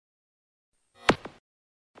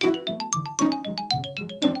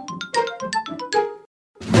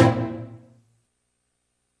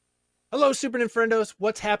Hello, Super Nintendos.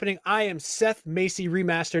 What's happening? I am Seth Macy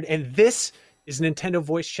Remastered, and this is Nintendo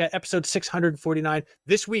Voice Chat, episode 649.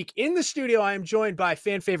 This week in the studio, I am joined by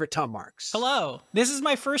fan favorite Tom Marks. Hello. This is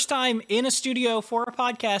my first time in a studio for a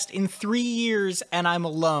podcast in 3 years, and I'm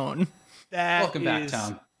alone. Welcome back,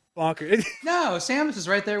 Tom. Bonkers. No, Samus is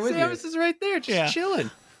right there with you. Samus is right there, just chilling,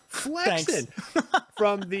 flexing.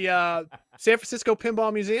 From the San Francisco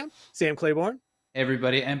Pinball Museum, Sam Claiborne.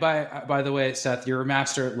 Everybody, and by the way, Seth, your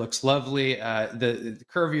remaster looks lovely. The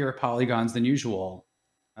curvier polygons than usual.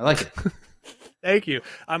 I like it. Thank you.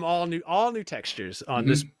 I'm all new textures on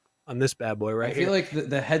this bad boy right here. I feel like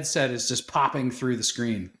the headset is just popping through the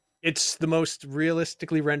screen. It's the most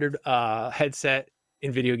realistically rendered headset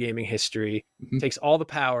in video gaming history. Takes all the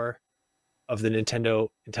power of the Nintendo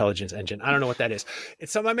Intelligence Engine. I don't know what that is.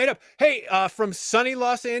 It's something I made up. Hey, from sunny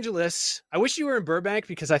Los Angeles. I wish you were in Burbank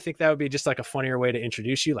because I think that would be just like a funnier way to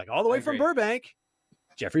introduce you. Like all the way from Burbank,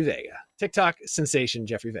 Jeffrey Vega. TikTok sensation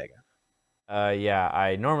Jeffrey Vega. Yeah,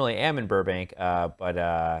 I normally am in Burbank, but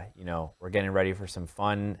we're getting ready for some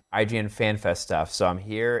fun IGN FanFest stuff. So I'm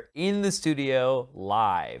here in the studio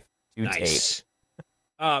live to tape.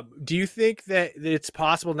 Do you think that it's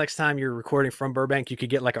possible next time you're recording from Burbank, you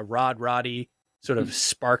could get like a Roddy sort of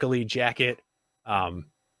sparkly jacket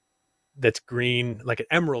that's green, like an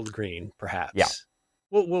emerald green, perhaps? Yeah.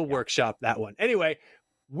 We'll workshop that one. Anyway,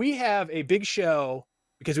 we have a big show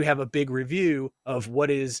because we have a big review of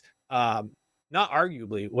what is not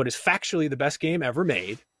arguably, what is factually the best game ever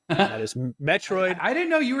made. That is Metroid. I didn't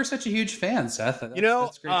know you were such a huge fan, Seth.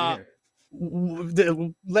 That's great to hear.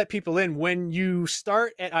 Let people in. When you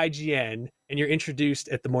start at IGN and you're introduced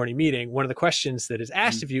at the morning meeting, one of the questions that is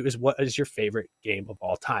asked of you is, what is your favorite game of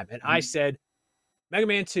all time? And I said Mega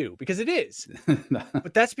Man 2 because it is.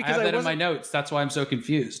 But that's because I have that in my notes. That's why I'm so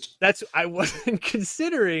confused. I wasn't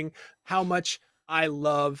considering how much I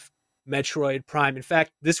love Metroid Prime. In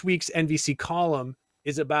fact, this week's NVC column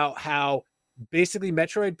is about how basically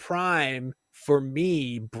Metroid Prime for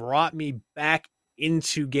me brought me back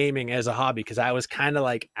into gaming as a hobby because I was kind of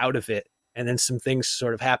like out of it, and then some things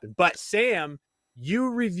sort of happened. But Sam,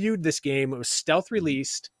 you reviewed this game. It was stealth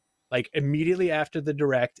released like immediately after the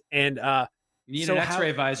direct, and you need an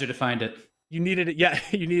X-ray visor to find it. You needed it, yeah.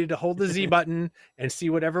 You needed to hold the Z button and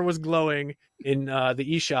see whatever was glowing in the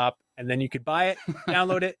eShop, and then you could buy it,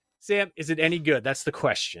 download it. Sam, is it any good? That's the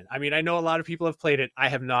question. I mean, I know a lot of people have played it. I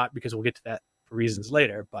have not because we'll get to that for reasons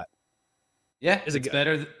later, but yeah, it's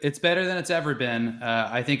better. It's better than it's ever been.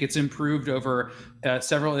 I think it's improved over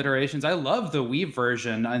several iterations. I love the Wii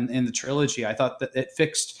version in the trilogy. I thought that it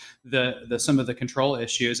fixed the some of the control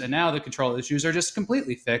issues, and now the control issues are just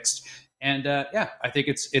completely fixed. And I think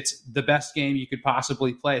it's the best game you could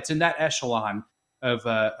possibly play. It's in that echelon of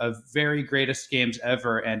very greatest games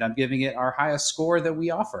ever, and I'm giving it our highest score that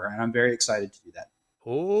we offer, and I'm very excited to do that.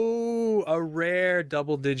 Oh, a rare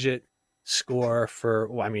double-digit score for.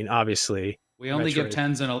 Well, I mean, obviously. We only give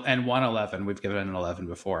 10s and 111. We've given an 11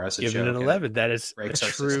 before as a joke. Given an 11. That is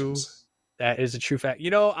true. That is a true fact.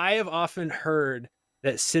 You know, I have often heard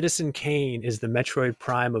that Citizen Kane is the Metroid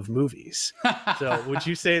Prime of movies. So would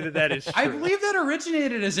you say that is true? I believe that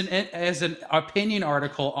originated as an opinion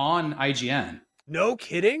article on IGN. No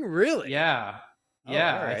kidding? Really? Yeah.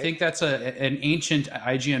 Yeah. Right. I think that's an ancient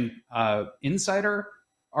IGN insider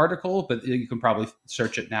article, but you can probably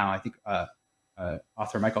search it now. I think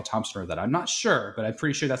author Michael Thompson wrote that. I'm not sure, but I'm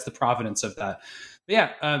pretty sure that's the provenance of that. But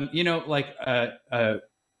yeah,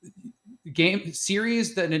 game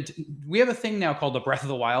series that we have a thing now called the Breath of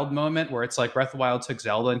the Wild moment, where it's like Breath of the Wild took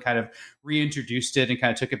Zelda and kind of reintroduced it and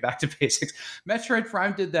kind of took it back to basics. Metroid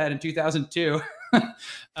Prime did that in 2002.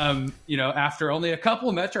 After only a couple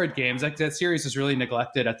of Metroid games, that series was really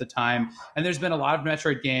neglected at the time. And there's been a lot of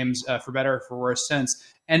Metroid games, for better or for worse, since.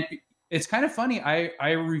 And it's kind of funny.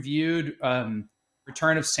 I reviewed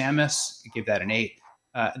Return of Samus. I gave that an 8.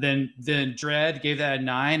 Then Dread gave that a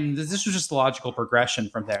 9. This was just the logical progression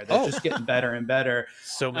from there. They're just getting better and better.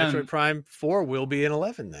 So Metroid Prime 4 will be an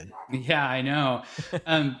 11 then. Yeah, I know.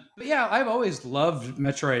 But yeah, I've always loved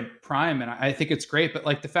Metroid Prime, and I think it's great. But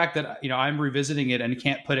like the fact that I'm revisiting it and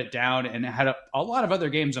can't put it down, and I had a lot of other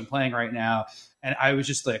games I'm playing right now, and I was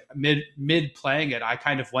just like mid playing it, I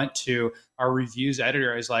kind of went to our reviews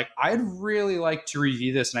editor. I was like, I'd really like to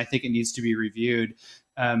review this, and I think it needs to be reviewed.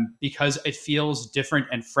 Because it feels different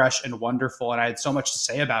and fresh and wonderful, and I had so much to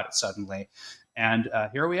say about it suddenly. And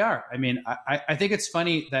here we are. I mean, I think it's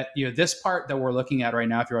funny that this part that we're looking at right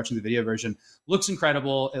now, if you're watching the video version, looks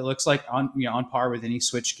incredible. It looks like on par with any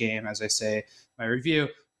Switch game, as I say in my review.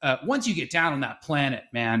 Once you get down on that planet,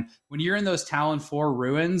 man, when you're in those Talon 4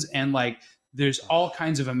 ruins and like There's all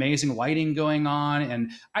kinds of amazing lighting going on,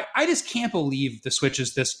 and I just can't believe the Switch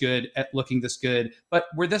is this good at looking this good. But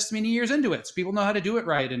we're this many years into it, so people know how to do it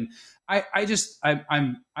right. And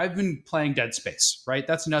I've been playing Dead Space, right?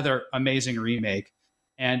 That's another amazing remake,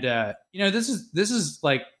 and this is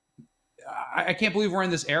like, I can't believe we're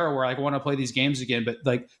in this era where I want to play these games again. But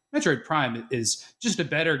like Metroid Prime is just a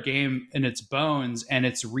better game in its bones, and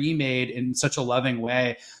it's remade in such a loving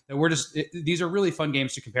way that these are really fun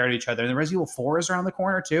games to compare to each other. And the Resident Evil 4 is around the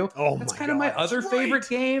corner too. Oh, that's kind of my other favorite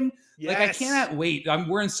game. Yes. Like I cannot wait.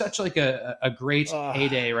 We're in such like a great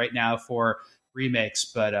heyday right now for remakes.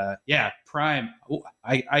 But Prime.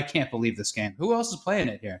 I can't believe this game. Who else is playing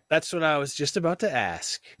it here? That's what I was just about to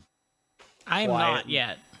ask. I am not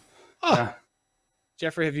yet. Oh.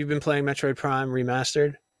 Jeffrey, have you been playing Metroid Prime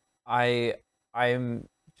Remastered? I'm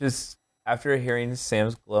just, after hearing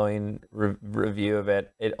Sam's glowing review of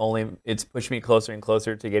it, it's pushed me closer and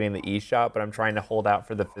closer to getting the eShop, but I'm trying to hold out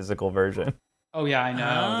for the physical version. Oh yeah, I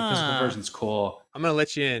know. The physical version's cool. I'm gonna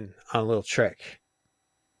let you in on a little trick.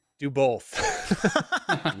 Do both.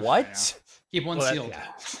 What? Keep one sealed.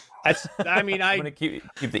 I'm gonna keep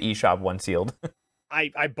the eShop one sealed.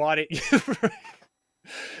 I bought it.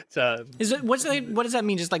 So what does that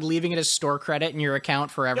mean? Just like leaving it as store credit in your account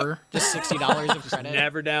forever? Yep. Just $60 of credit?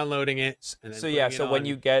 Never downloading it. So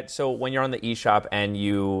when you're on the eShop and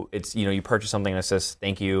you purchase something that says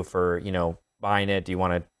thank you for buying it, do you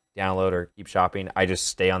want to download or keep shopping? I just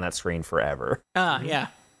stay on that screen forever. Yeah.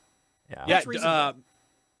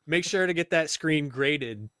 Make sure to get that screen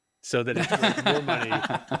graded so that it's worth more money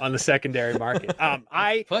on the secondary market.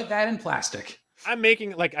 I put that in plastic. I'm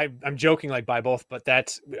making I'm joking buy both, but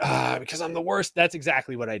that's because I'm the worst. That's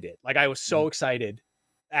exactly what I did. Like I was so excited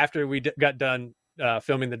after we got done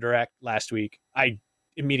filming the direct last week. I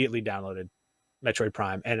immediately downloaded Metroid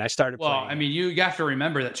Prime and I started playing. Well, I mean, you have to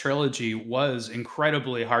remember that Trilogy was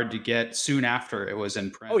incredibly hard to get soon after it was in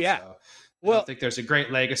print. Oh yeah. So I don't think there's a great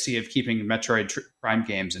legacy of keeping Metroid Prime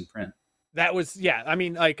games in print. That was, I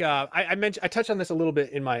mean, I touched on this a little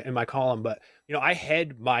bit in my column, but I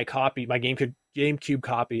had my GameCube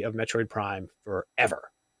copy of Metroid Prime forever,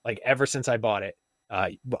 ever since I bought it.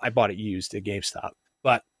 I bought it used at GameStop,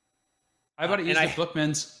 but I bought it used at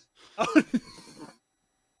Bookman's.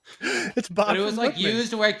 It's bought. But it was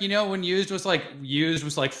used, when used was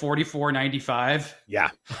 $44.95.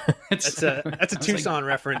 Yeah, that's a Tucson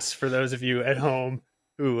reference for those of you at home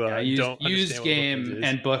who don't used game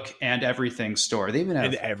and book and everything store. They even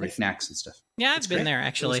have knickknacks and stuff. Yeah, I've been there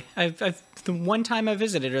actually. I've the one time I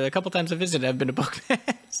visited, or the couple times I visited, I've been to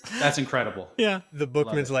Bookman's. That's incredible. Yeah, the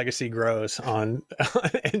Bookman's legacy grows on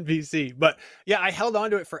NBC. But yeah, I held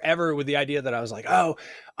on to it forever with the idea that I was like, I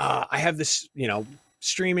have this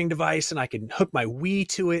streaming device and I can hook my Wii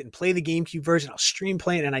to it and play the GameCube version. I'll stream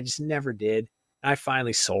play it, and I just never did. And I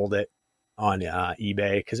finally sold it on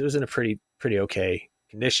eBay because it was in a pretty okay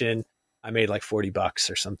condition. I made like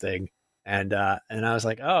 $40 or something, and I was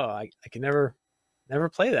like, I can never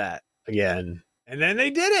play that again. And then they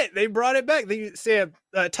did it. They brought it back. They say,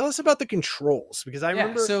 tell us about the controls, because I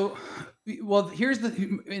remember. So, well, here's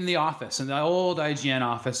in the office, in the old IGN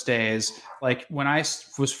office days, like when I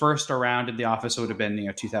was first around in the office, it would have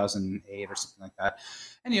been 2008 or something like that.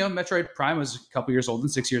 And Metroid Prime was a couple years old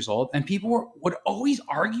and 6 years old, and people would always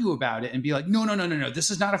argue about it and be like, no,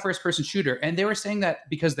 this is not a first-person shooter. And they were saying that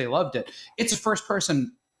because they loved it. It's a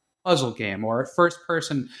first-person puzzle game or a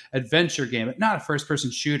first-person adventure game, but not a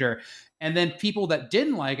first-person shooter. And then people that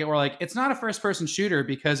didn't like it were like, it's not a first-person shooter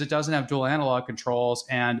because it doesn't have dual analog controls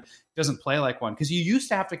and doesn't play like one. Because you used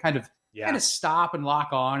to have to kind of stop and lock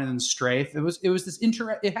on and then strafe. It was this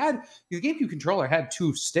it had the GameCube controller had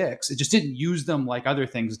two sticks. It just didn't use them like other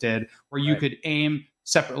things did, where you could aim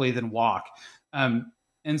separately then walk. And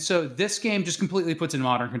so this game just completely puts in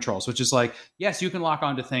modern controls, which is like, yes, you can lock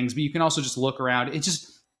onto things, but you can also just look around. It just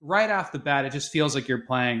right off the bat, it just feels like you're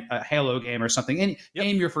playing a Halo game or something. And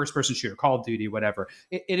aim your first-person shooter, Call of Duty, whatever.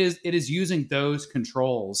 It is using those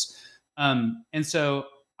controls. And so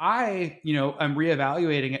I'm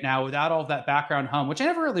reevaluating it now without all of that background hum, which I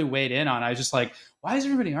never really weighed in on. I was just like, why is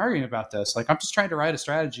everybody arguing about this? Like, I'm just trying to write a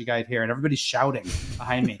strategy guide here, and everybody's shouting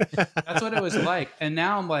behind me. That's what it was like. And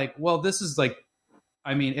now I'm like, well, this is like,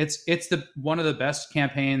 I mean, it's one of the best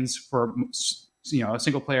campaigns for a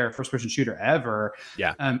single player first person shooter ever.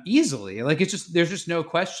 Easily. Like, it's just, there's just no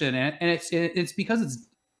question. And it's because it's,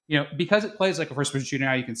 because it plays like a first person shooter.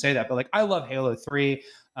 Now you can say that, but like, I love Halo 3.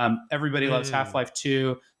 Everybody loves Half-Life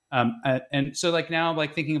 2. And so like now I'm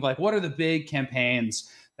like thinking of like, what are the big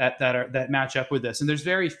campaigns that match up with this? And there's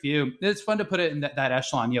very few. It's fun to put it in that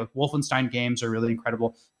echelon. Wolfenstein games are really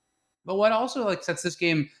incredible. But what also like sets this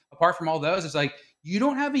game apart from all those is like you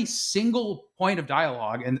don't have a single point of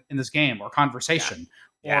dialogue in this game or conversation.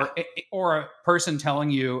 Yeah. Or a person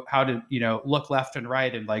telling you how to, look left and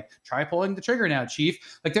right and like try pulling the trigger now,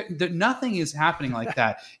 chief. Like nothing is happening like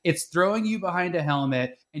that. It's throwing you behind a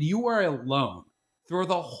helmet and you are alone through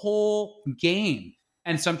the whole game.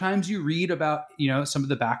 And sometimes you read about, some of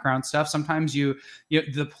the background stuff. Sometimes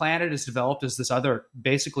the planet is developed as this other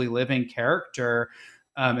basically living character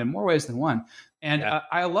in more ways than one. And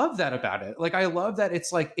I love that about it. Like, I love that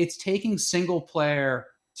it's taking single player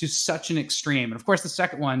to such an extreme. And of course, the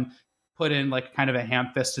second one put in like kind of a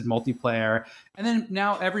ham-fisted multiplayer. And then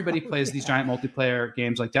now everybody plays these giant multiplayer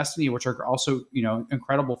games like Destiny, which are also,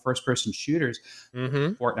 incredible first-person shooters.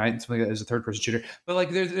 Fortnite is a third-person shooter. But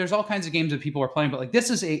like there's all kinds of games that people are playing. But like this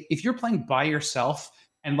is if you're playing by yourself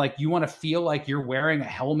and like you want to feel like you're wearing a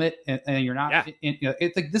helmet and you're not,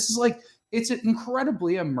 it's like this is like it's an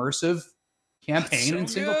incredibly immersive campaign in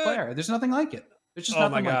single player. There's nothing like it. There's just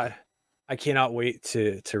nothing like it. I cannot wait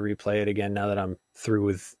to replay it again now that I'm through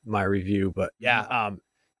with my review. But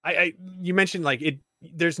I you mentioned like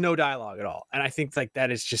there's no dialogue at all, and I think like that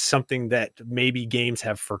is just something that maybe games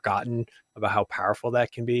have forgotten about how powerful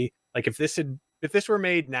that can be. Like if this were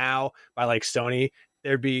made now by like Sony,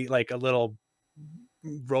 there'd be like a little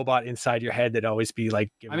robot inside your head that'd always be like.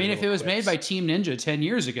 I mean, if it was made by Team Ninja 10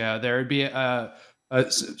 years ago, there would be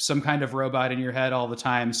some kind of robot in your head all the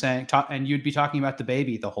time and you'd be talking about the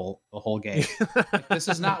baby the whole game. Like, this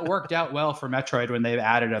has not worked out well for Metroid when they've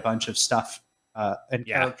added a bunch of stuff and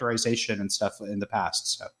characterization and stuff in the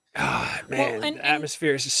past. So. Man, the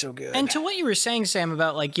atmosphere is just so good. And to what you were saying, Sam,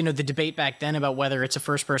 about like, the debate back then about whether it's a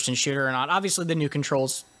first person shooter or not, obviously the new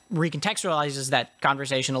controls recontextualizes that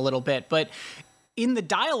conversation a little bit, but in the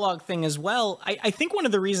dialogue thing as well, I think one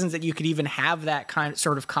of the reasons that you could even have that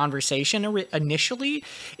sort of conversation initially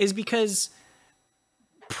is because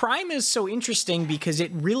Prime is so interesting because it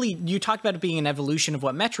really, you talked about it being an evolution of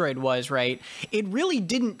what Metroid was, right? It really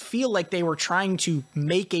didn't feel like they were trying to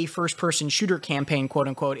make a first-person shooter campaign, quote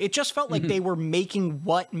unquote. It just felt like they were making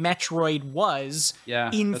what Metroid was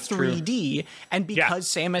in 3D. True. And because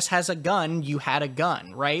Samus has a gun, you had a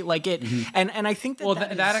gun, right? Like it, and I think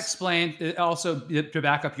that that explained also to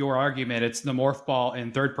back up your argument. It's the morph ball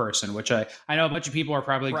in third person, which I know a bunch of people are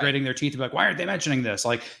probably gritting their teeth about. Why aren't they mentioning this?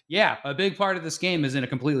 Like, a big part of this game is in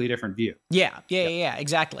a completely different view. Yeah,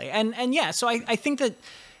 exactly. And so I think that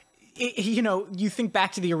you think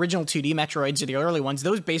back to the original 2D Metroids or the early ones,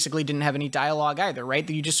 those basically didn't have any dialogue either, right?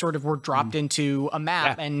 That you just sort of were dropped into a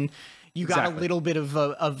map and you got a little bit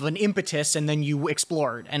of an impetus and then you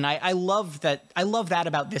explored. And I love that. I love that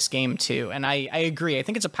about this game too. And I agree. I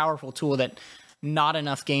think it's a powerful tool that not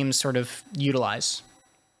enough games sort of utilize.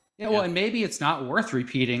 Yeah, well, and maybe it's not worth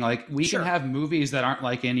repeating. Like, we can have movies that aren't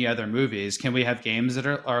like any other movies. Can we have games that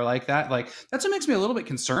are like that? Like, that's what makes me a little bit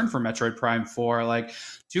concerned for Metroid Prime 4. Like,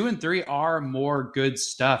 2 and 3 are more good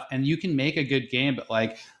stuff, and you can make a good game, but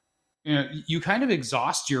like, you kind of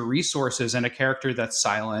exhaust your resources in a character that's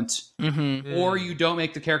silent, or you don't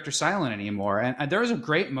make the character silent anymore. And there was a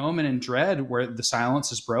great moment in Dread where the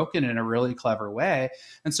silence is broken in a really clever way.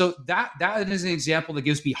 And so that is an example that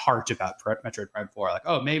gives me heart about Metroid Prime 4. Like,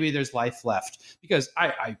 oh, maybe there's life left, because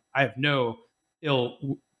I have no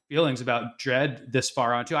ill feelings about Dread this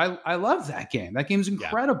far on too. I love that game. That game's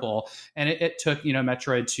incredible. And it took,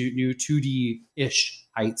 Metroid to new 2D-ish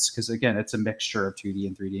heights, because again, it's a mixture of 2D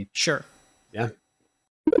and 3D. Sure. Yeah,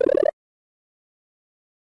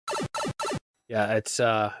 it's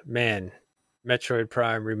Metroid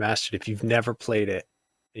Prime Remastered. If you've never played it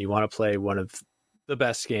and you want to play one of the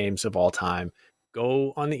best games of all time,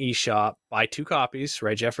 go on the eShop, buy 2 copies,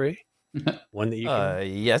 right, Jeffrey? One that you can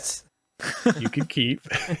yes. You can keep,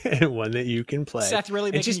 and one that you can play. Seth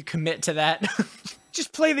really making you commit to that.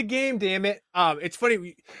 Just play the game, damn it. It's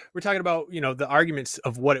funny, we're talking about, the arguments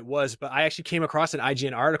of what it was, but I actually came across an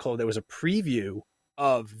IGN article that was a preview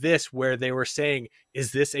of this where they were saying,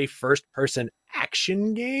 is this a first-person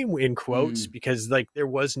action game, in quotes? Because like there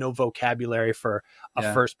was no vocabulary for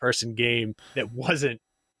a first-person game that wasn't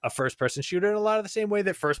a first-person shooter, in a lot of the same way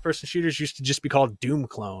that first-person shooters used to just be called Doom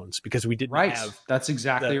clones, because we didn't have... That's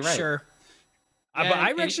exactly right. Sure. But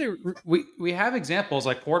I actually... We have examples,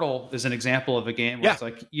 like Portal is an example of a game where it's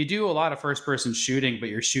like, you do a lot of first-person shooting, but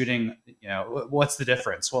you're shooting, what's the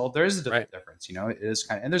difference? Well, there's a difference, it is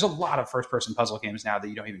kind of... And there's a lot of first-person puzzle games now that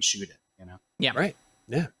you don't even shoot it, Yeah. Right.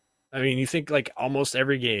 Yeah. I mean, you think like almost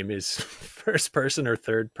every game is first person or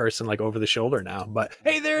third person, like over the shoulder now. But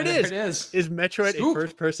hey, there it is. Is Metroid a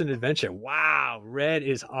first person adventure? Wow, Red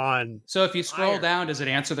is on. So if you scroll down, does it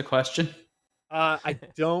answer the question? I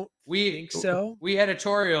don't think so. We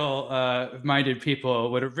editorial minded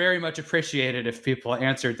people would very much appreciate it if people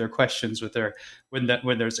answered their questions with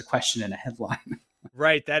when there's a question in a headline.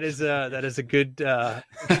 Right. That is a good a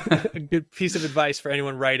good piece of advice for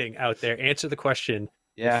anyone writing out there. Answer the question.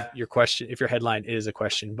 Yeah. If your headline is a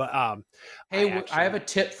question. But hey, I have a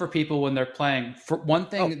tip for people when they're playing. For one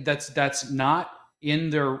thing that's not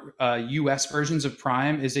in their US versions of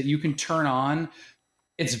Prime is that you can turn on,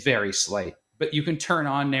 it's very slight, but you can turn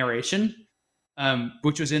on narration,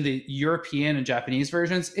 which was in the European and Japanese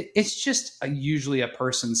versions. It's just usually a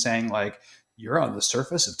person saying like, "You're on the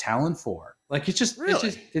surface of Talon 4." Like it's just,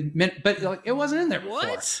 but like it wasn't in there before.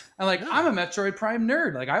 What? And like I'm a Metroid Prime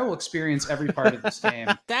nerd. Like I will experience every part of this game.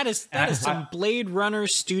 That is some Blade Runner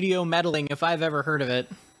studio meddling if I've ever heard of it.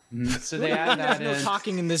 So they add that There's no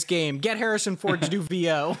talking in this game. Get Harrison Ford to do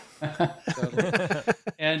VO.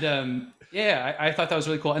 And yeah, I thought that was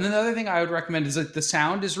really cool. And then the other thing I would recommend is that the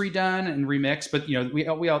sound is redone and remixed, but you know,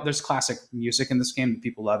 we all there's classic music in this game that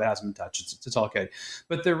people love. It hasn't been touched. It's all good.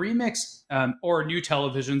 But the remix or new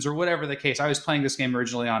televisions or whatever the case, I was playing this game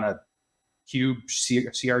originally on a Cube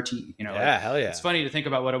CRT. You know, yeah, hell yeah. It's funny to think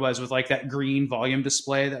about what it was with like that green volume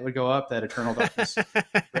display that would go up, that Eternal Darkness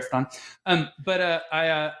riffed on. But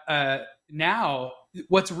now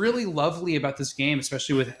what's really lovely about this game,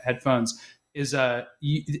 especially with headphones, is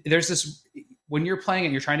there's this, when you're playing it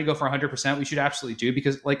and you're trying to go for 100%, we should absolutely do,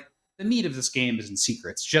 because like the meat of this game is in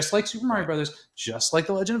secrets, just like Super Mario Brothers, just like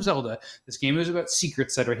The Legend of Zelda. This game is about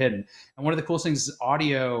secrets that are hidden, and one of the coolest things is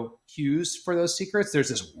audio cues for those secrets. There's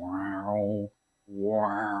this wow,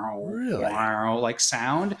 like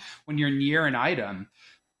sound when you're near an item,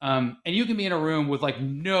 and you can be in a room with like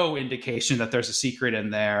no indication that there's a secret in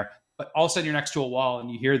there, but all of a sudden you're next to a wall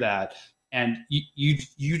and you hear that, and you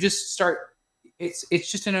just start.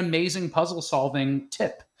 It's just an amazing puzzle solving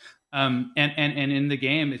tip. And in the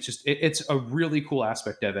game, it's a really cool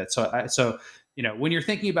aspect of it. So you know, when you're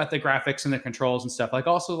thinking about the graphics and the controls and stuff, like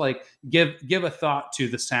also like give a thought to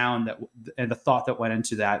the sound and the thought that went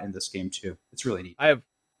into that in this game too. It's really neat. I have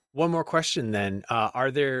one more question then. Are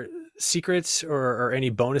there secrets or any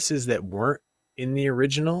bonuses that weren't in the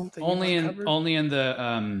original? Only in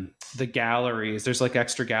the galleries. There's like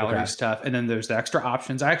extra gallery stuff, and then there's the extra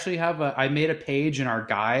options. I actually I made a page in our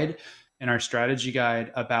guide, in our strategy guide,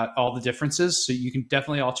 about all the differences, so you can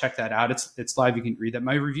definitely all check that out. It's live. You can read that.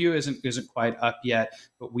 My review isn't quite up yet,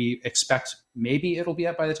 but we expect maybe it'll be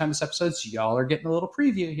up by the time this episode's. Y'all are getting a little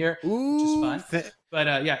preview here, which is fun.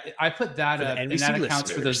 But yeah, I put that up, and that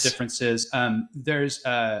accounts for those differences. There's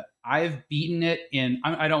I've beaten it in.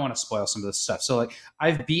 I don't want to spoil some of this stuff. So like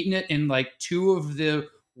I've beaten it in like 2 of the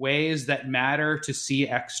ways that matter to see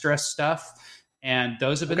extra stuff, and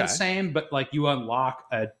those have been the same, but like you unlock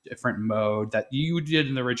a different mode that you did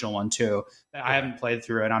in the original one too. I haven't played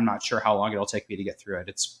through it. I'm not sure how long it'll take me to get through it.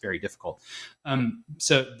 It's very difficult.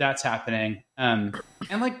 So that's happening. And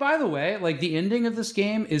like, by the way, like the ending of this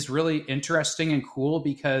game is really interesting and cool,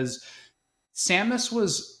 because Samus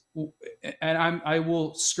was, and I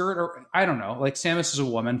will skirt, or I don't know, like Samus is a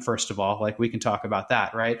woman, first of all, like we can talk about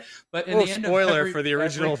that, right? But in the end, spoiler for the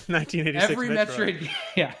original 1986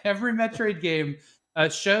 every Metroid game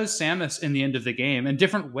shows Samus in the end of the game in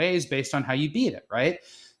different ways based on how you beat it, right?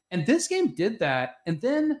 And this game did that, and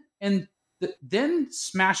then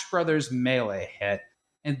Smash Brothers Melee hit,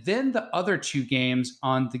 and then the other 2 games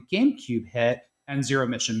on the GameCube hit, and Zero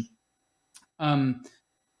Mission.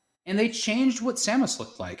 And they changed what Samus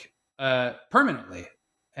looked like permanently.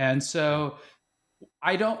 And so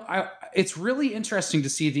it's really interesting to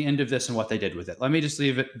see the end of this and what they did with it. Let me just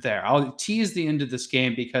leave it there. I'll tease the end of this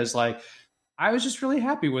game because like I was just really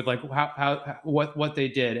happy with like how what they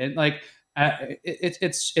did, and like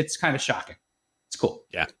it's kind of shocking. It's cool.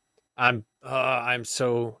 Yeah, I'm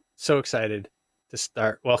so excited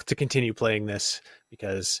to continue playing this,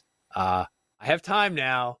 because I have time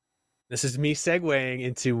now. This is me segueing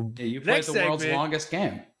into you played the world's longest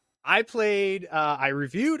game. I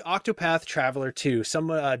reviewed Octopath Traveler 2.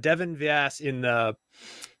 Devin Vyas in the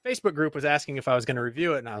Facebook group was asking if I was going to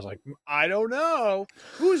review it, and I was like, I don't know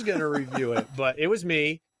who's going to review it, but it was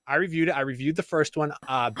me. I reviewed it. I reviewed the first one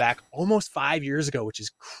back almost 5 years ago, which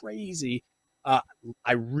is crazy. I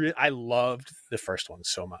loved the first one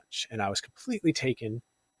so much, and I was completely taken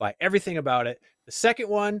by everything about it. The second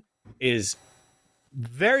one is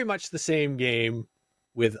very much the same game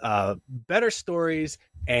with better stories,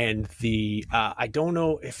 and I don't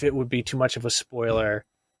know if it would be too much of a spoiler.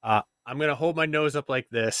 I'm going to hold my nose up like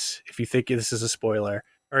this if you think this is a spoiler,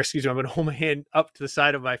 or excuse me, I'm going to hold my hand up to the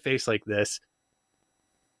side of my face like this.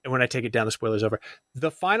 And when I take it down, the spoiler's over.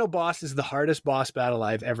 The final boss is the hardest boss battle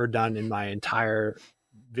I've ever done in my entire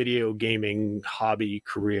video gaming hobby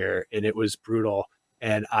career, and it was brutal.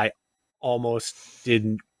 And I almost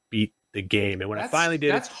didn't beat the game. And when I finally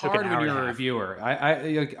did, that's hard when you're a reviewer.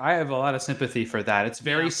 I have a lot of sympathy for that. It's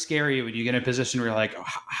very scary when you get in a position where you're like,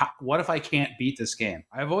 what if I can't beat this game?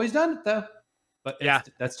 I've always done it though. But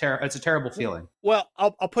that's terrible. It's a terrible feeling. Well,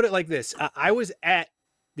 I'll put it like this. I was at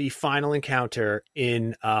the final encounter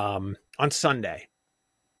on Sunday,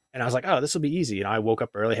 and I was like, oh, this will be easy. I woke up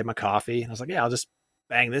early, had my coffee, and I was like, yeah, I'll just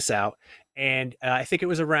bang this out. And I think it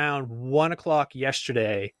was around 1:00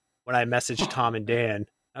 yesterday when I messaged Tom and Dan.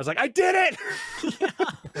 I was like, I did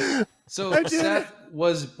it. So Seth,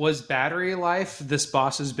 was battery life this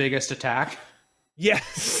boss's biggest attack?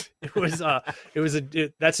 Yes, it was.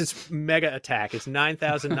 That's its mega attack. It's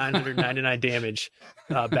 9,999 damage,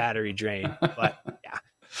 battery drain. But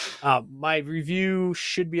yeah, my review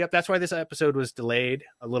should be up. That's why this episode was delayed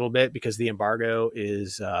a little bit, because the embargo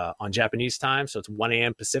is on Japanese time, so it's 1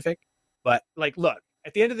 a.m. Pacific. But like, look,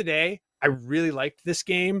 at the end of the day, I really liked this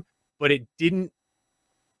game, but it didn't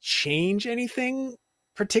change anything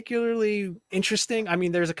particularly interesting. I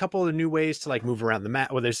mean, there's a couple of new ways to like move around the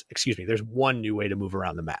map. Well, there's one new way to move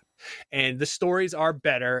around the map, and the stories are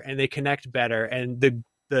better and they connect better, and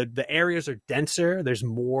the areas are denser. There's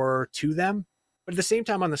more to them, but at the same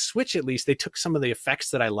time, on the Switch, at least, they took some of the effects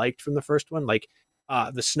that I liked from the first one. Like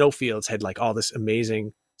the snowfields had like all this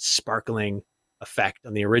amazing sparkling effect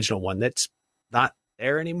on the original one that's not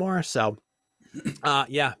there anymore. So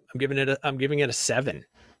yeah, I'm giving it a 7.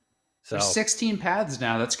 So there's 16 paths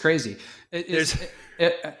now. That's crazy. Is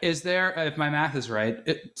there, if my math is right?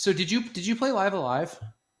 So did you play Live Alive?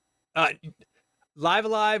 Live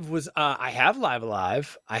Alive was I have Live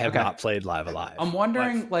Alive. I have not played Live Alive. I'm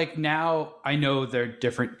wondering, like, now I know they're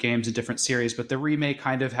different games and different series, but the remake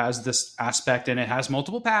kind of has this aspect, and it has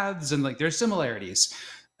multiple paths, and like there's similarities.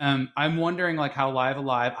 I'm wondering like how Live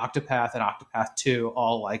Alive, Octopath, and Octopath 2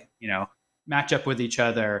 all like, match up with each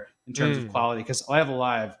other in terms of quality. Because Live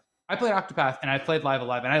Alive, I played Octopath and I played Live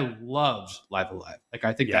Alive, and I loved Live Alive. Like,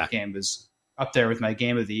 I think that game was up there with my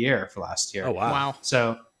game of the year for last year. Oh, wow.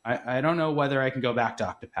 So I don't know whether I can go back to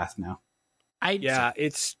Octopath now. I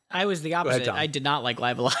was the opposite. Ahead, I did not like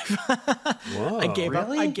Live Alive. Whoa,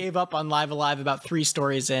 I gave up on Live Alive about 3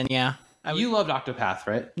 stories in. Yeah. You loved Octopath,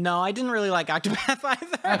 right? No, I didn't really like Octopath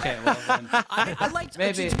either. Okay, well then, I liked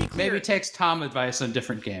maybe takes Tom advice on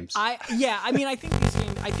different games. I think this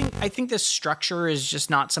game. I think this structure is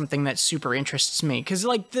just not something that super interests me, because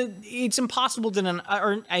like it's impossible to deny,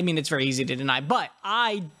 or I mean, it's very easy to deny, but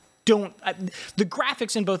I don't. The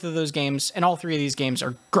graphics in both of those games, and all 3 of these games,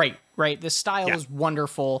 are great. Right, the style is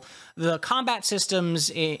wonderful. The combat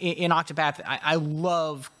systems in Octopath, I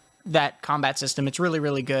love that combat system. It's really,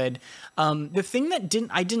 really good. The thing that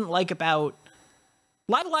I didn't like about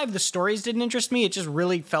Live Alive, the stories didn't interest me. It just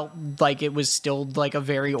really felt like it was still like a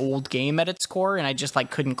very old game at its core, and I just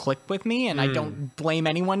like couldn't click with me. And I don't blame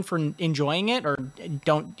anyone for enjoying it, or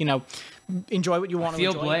don't enjoy what you want to enjoy.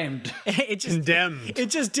 I feel blamed. It just condemned. It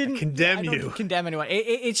just didn't condemn you. I don't condemn anyone.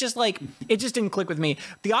 It's just like it just didn't click with me.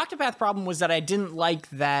 The Octopath problem was that I didn't like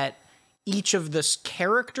that each of the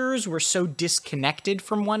characters were so disconnected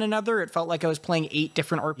from one another. It felt like I was playing 8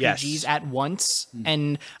 different RPGs at once.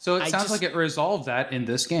 And so it sounds like it resolved that in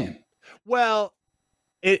this game. Well,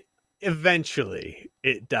 it eventually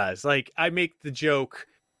it does. Like, I make the joke,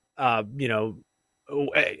 hour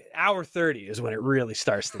 30 is when it really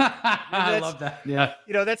starts to I love that. Yeah.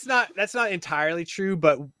 That's not entirely true,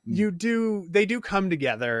 but they do come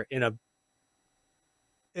together in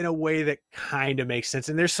a way that kind of makes sense.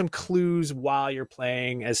 And there's some clues while you're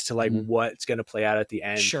playing as to like what's going to play out at the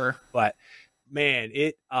end. Sure. But man,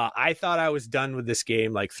 I thought I was done with this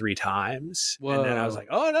game like 3 times. Whoa. And then I was like,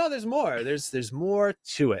 oh no, there's more. There's more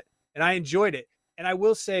to it. And I enjoyed it. And I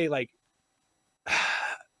will say, like,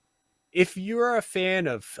 if you're a fan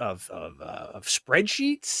of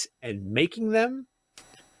spreadsheets and making them,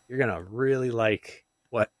 you're going to really like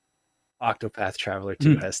what Octopath Traveler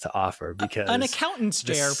 2 has to offer, because an accountant's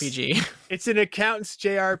JRPG. It's an accountant's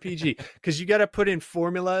JRPG, because you got to put in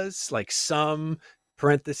formulas like sum,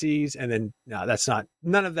 parentheses, and then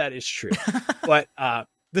none of that is true. But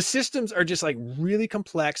the systems are just like really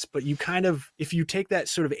complex, but you kind of, if you take that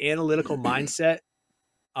sort of analytical mindset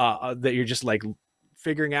that you're just like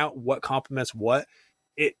figuring out what complements what,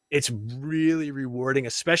 it's really rewarding,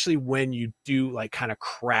 especially when you do like kind of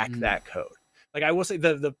crack that code. Like, I will say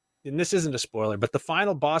and this isn't a spoiler, but the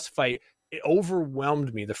final boss fight, it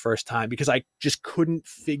overwhelmed me the first time, because I just couldn't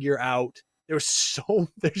figure out. There's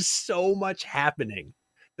so much happening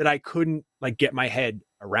that I couldn't like get my head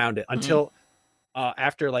around it until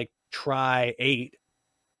after like try 8,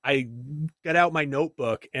 I got out my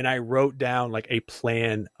notebook and I wrote down like a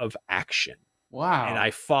plan of action. Wow. And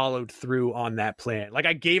I followed through on that plan. Like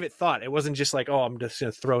I gave it thought. It wasn't just like, oh, I'm just going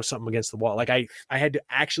to throw something against the wall. Like I had to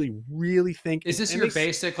actually really think. Is this your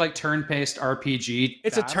basic like turn-based RPG?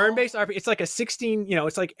 It's a turn-based RPG. It's like a 16,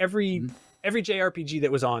 it's like every JRPG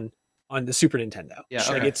that was on the Super Nintendo. Yeah,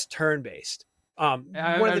 like it's turn-based.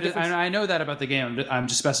 I know that about the game. I'm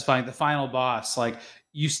just specifying the final boss. Like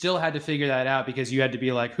you still had to figure that out because you had to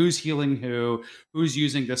be like, who's healing who's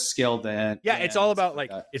using this skill then. Yeah, it's all about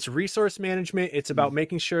like it's resource management. It's about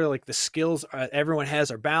making sure like the skills everyone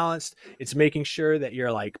has are balanced. It's making sure that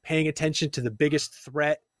you're like paying attention to the biggest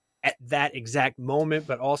threat at that exact moment,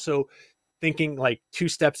 but also thinking like 2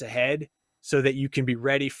 steps ahead so that you can be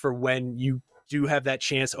ready for when you do have that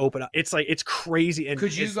chance open up. It's like it's crazy. And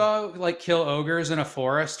could you go like kill ogres in a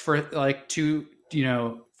forest for like 2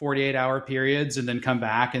 48-hour periods and then come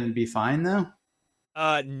back and then be fine though?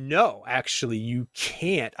 No, actually you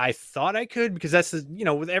can't. I thought I could because that's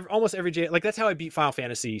with almost every like that's how I beat Final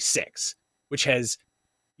Fantasy VI, which has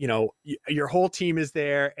your whole team is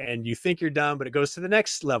there and you think you're done, but it goes to the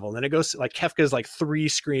next level. And then it goes like Kefka's like 3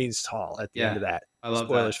 screens tall at the end of that. I love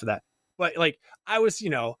spoilers for that. But like I was,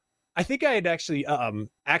 I think I had actually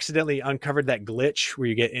accidentally uncovered that glitch where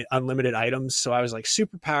you get unlimited items. So I was like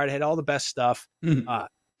super powered. I had all the best stuff.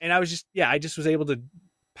 And I was just, I just was able to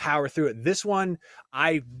power through it. This one,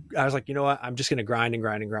 I was like, you know what? I'm just going to grind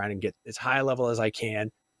and get as high level as I can.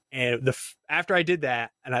 And after I did that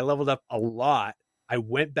and I leveled up a lot, I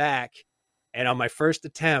went back and on my first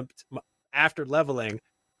attempt after leveling,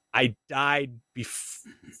 I died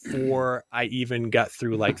before I even got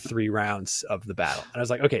through like 3 rounds of the battle. And I was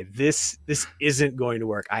like, okay, this isn't going to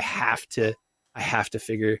work. I have to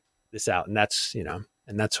figure this out. And that's,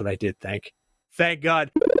 and that's what I did. Thank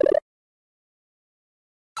God.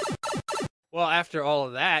 Well, after all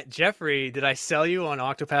of that, Jeffrey, did I sell you on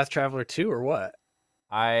Octopath Traveler 2 or what?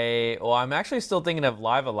 I'm actually still thinking of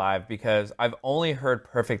Live Alive because I've only heard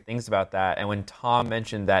perfect things about that. And when Tom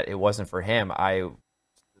mentioned that it wasn't for him,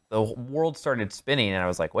 the world started spinning and I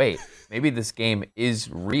was like, wait, maybe this game is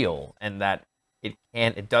real and that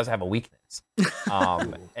it does have a weakness.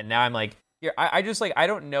 And now I'm like, here, I just like, I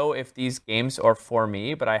don't know if these games are for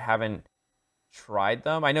me, but I haven't tried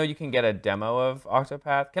them. I know you can get a demo of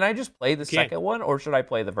Octopath. Can I just play the second one or should I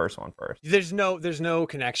play the first one first? There's no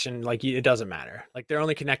connection. Like it doesn't matter. Like they're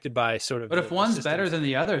only connected by sort of. But if one's better than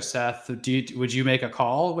the other, Seth, would you make a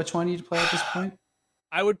call which one you'd play at this point?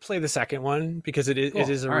 I would play the second one because it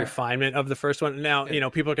is a refinement of the first one. Now,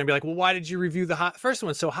 people are going to be like, well, why did you review the first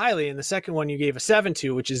one so highly and the second one you gave a 7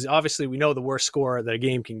 to, which is obviously we know the worst score that a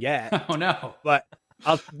game can get. Oh, no. But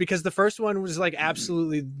because the first one was like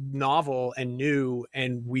absolutely novel and new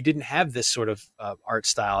and we didn't have this sort of art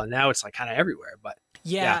style. And now it's like kind of everywhere. But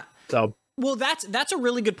yeah. So. Well, that's a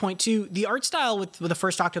really good point, too. The art style with the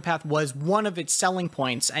first Octopath was one of its selling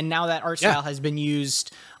points. And now that art style has been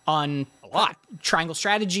used on a lot. Triangle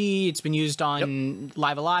Strategy. It's been used on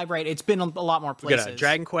Live Alive, right? It's been a lot more places. We got a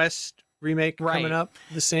Dragon Quest remake coming up,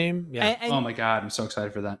 the same. Yeah. And, oh my God, I'm so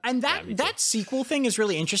excited for that. And that sequel thing is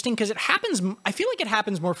really interesting because it happens. I feel like it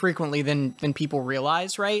happens more frequently than people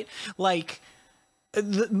realize, right? Like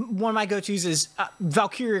one of my go-tos is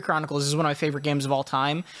Valkyria Chronicles is one of my favorite games of all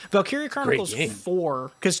time. Valkyria Chronicles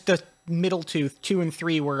 4, because the middle 2 and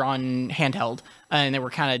 3 were on handheld and they were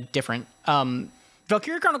kind of different.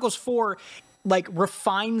 Valkyria Chronicles 4 like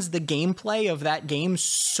refines the gameplay of that game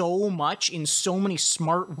so much in so many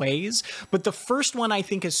smart ways, but the first one I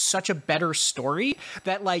think is such a better story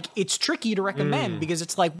that like it's tricky to recommend because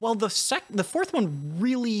it's like, well, the fourth one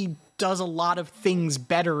really does a lot of things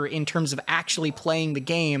better in terms of actually playing the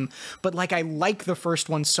game, but like I like the first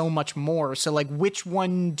one so much more. So like, which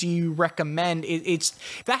one do you recommend? It's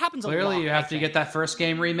that happens clearly. A lot, you have to get that first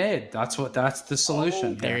game remade. That's the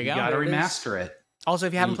solution. There you go. You got to remaster it. Also,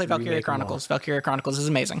 if you haven't played Valkyria Chronicles, Valkyria Chronicles is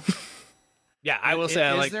amazing. Yeah, I will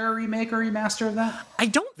say. Is there a remake or remaster of that? I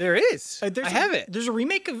don't. There is. I have it. There's a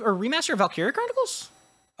remake or remaster of Valkyria Chronicles?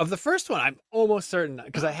 Of the first one, I'm almost certain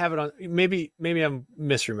because I have it on. Maybe I'm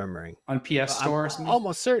misremembering. On PS Store or something?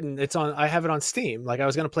 Almost certain it's on. I have it on Steam. Like I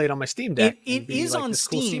was going to play it on my Steam Deck. It is like on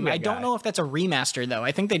Steam. I don't know if that's a remaster though.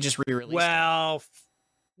 I think they just re-released it.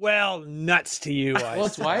 Well, nuts to you. Well,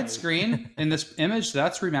 it's widescreen in this image.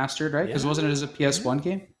 That's remastered, right? Because wasn't it as a PS1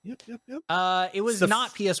 game? Yep. It was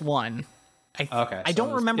not PS1. I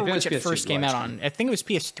don't remember which it first came out on. I think it was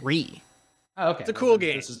PS3. Oh, okay. It's a cool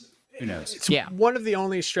game. Who knows? It's one of the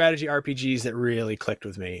only strategy RPGs that really clicked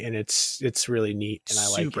with me, and it's really neat, and I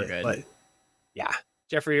like it. Good. But yeah,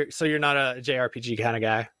 Jeffrey, so you're not a JRPG kind of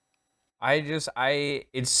guy?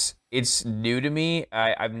 It's new to me.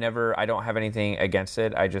 I don't have anything against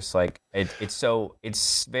it. I just like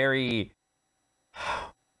it's very.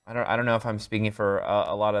 I don't know if I'm speaking for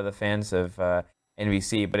a lot of the fans of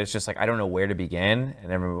NVC, but it's just like I don't know where to begin,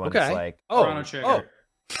 and everyone's like, Chrono Trigger.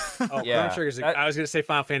 Chrono Trigger's. I was going to say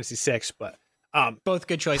Final Fantasy VI, but both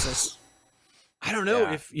good choices. I don't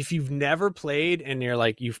know if you've never played and you're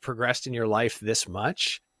like you've progressed in your life this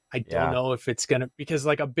much. I don't know if it's gonna, because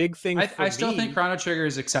like a big thing. I still think Chrono Trigger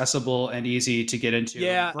is accessible and easy to get into.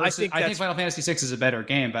 Yeah, I think Final Fantasy VI is a better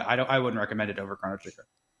game, but I wouldn't recommend it over Chrono Trigger.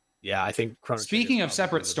 Yeah, I think Chrono Speaking of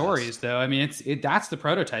separate stories, though, I mean, that's the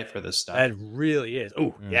prototype for this stuff. It really is.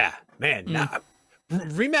 Oh yeah, man.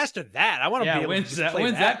 Remaster that. I want to be able to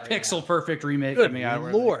play that pixel perfect remake Good coming out?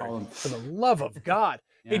 Lord, for the love of God.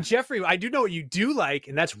 Yeah. Hey Jeffrey, I do know what you do like,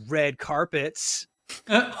 and that's red carpets.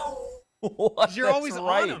 You're always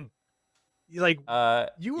on them. You like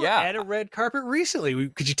you were at a red carpet recently.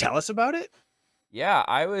 Could you tell us about it? Yeah,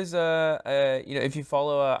 I was. If you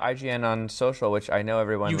follow IGN on social, which I know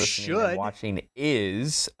everyone listening and watching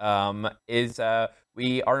is,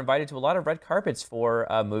 we are invited to a lot of red carpets for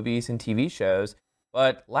movies and TV shows.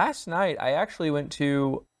 But last night, I actually went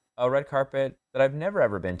to a red carpet that I've never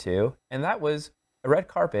ever been to, and that was a red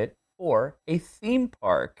carpet for a theme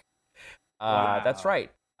park. Wow. That's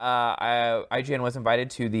right. IGN was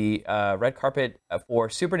invited to the red carpet for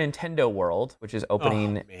Super Nintendo World, which is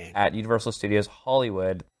opening at Universal Studios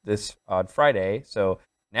Hollywood this on Friday. So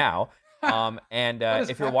now, and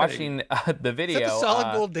if you're watching the video, is that the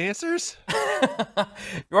Solid Gold Dancers?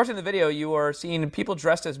 If you're watching the video, you are seeing people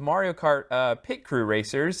dressed as Mario Kart pit crew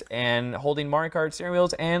racers and holding Mario Kart steering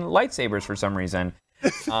wheels and lightsabers for some reason.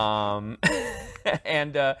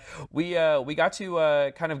 And we got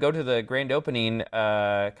to kind of go to the grand opening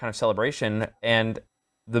kind of celebration, and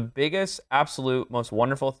the biggest, absolute, most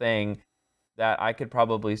wonderful thing that I could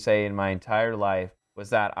probably say in my entire life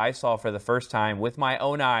was that I saw for the first time with my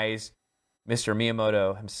own eyes Mr.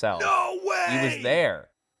 Miyamoto himself. No way! He was there.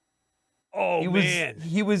 Oh, man.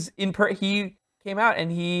 He came out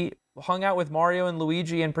and he hung out with Mario and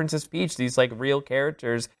Luigi and Princess Peach, these like real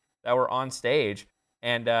characters that were on stage.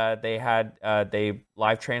 And they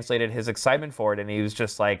live translated his excitement for it, and he was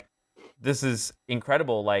just like, "This is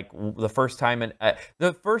incredible! Like the first time a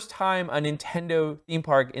Nintendo theme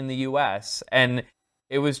park in the U.S." And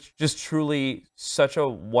it was just truly such a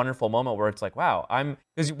wonderful moment where it's like, "Wow,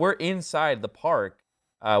 because we're inside the park,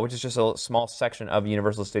 which is just a small section of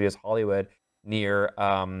Universal Studios Hollywood near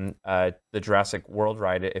the Jurassic World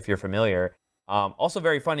ride, if you're familiar." Also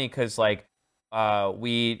very funny because like.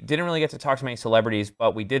 We didn't really get to talk to many celebrities,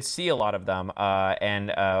 but we did see a lot of them. And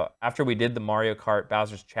after we did the Mario Kart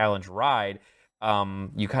Bowser's Challenge ride,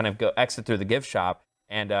 you kind of exit through the gift shop.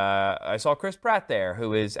 And I saw Chris Pratt there,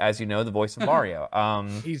 who is, as you know, the voice of Mario.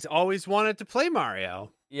 He's always wanted to play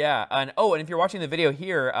Mario. Yeah. And if you're watching the video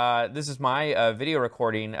here, this is my video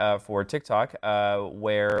recording for TikTok,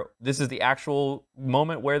 where this is the actual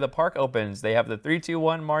moment where the park opens. They have the 3, 2,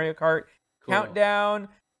 1 Mario Kart countdown.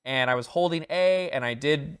 And I was holding A, and I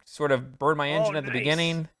did sort of burn my engine at the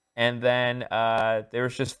beginning. And then there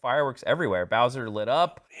was just fireworks everywhere. Bowser lit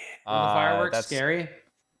up. Were the fireworks scary?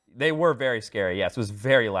 They were very scary, yes. It was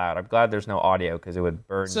very loud. I'm glad there's no audio because it would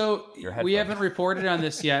burn your headphones. We haven't reported on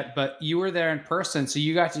this yet, but you were there in person, so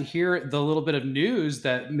you got to hear the little bit of news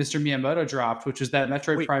that Mr. Miyamoto dropped, which is that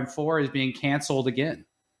Metroid Prime 4 is being canceled again.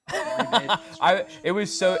 He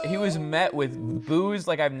was met with boos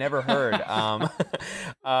like I've never heard.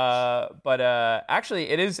 But actually,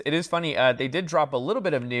 it is funny. They did drop a little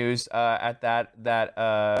bit of news at that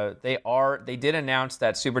they did announce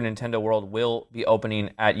that Super Nintendo World will be opening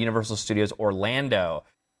at Universal Studios Orlando,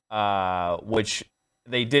 which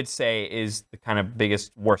they did say is the kind of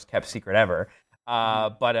biggest, worst kept secret ever.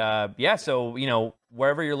 So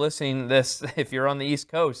wherever you're listening this, if you're on the East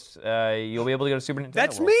Coast, you'll be able to go to Super Nintendo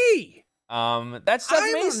That's World. Me. That's Seth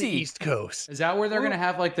I'm Macy. On the East Coast. Is that where they're going to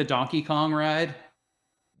have like the Donkey Kong ride?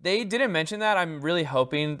 They didn't mention that. I'm really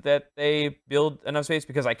hoping that they build enough space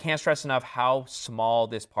because I can't stress enough how small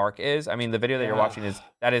this park is. I mean, the video that you're watching is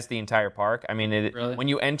the entire park. I mean, really? When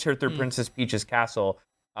you enter through Princess Peach's castle,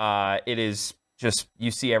 it is just, you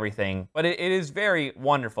see everything. But it is very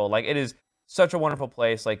wonderful. Like, it is such a wonderful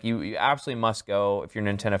place. Like, you absolutely must go if you're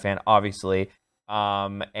a Nintendo fan, obviously.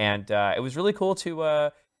 It was really cool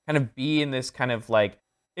to kind of be in this kind of like,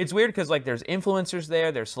 it's weird because like there's influencers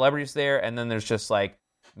there, there's celebrities there, and then there's just like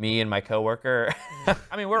me and my coworker.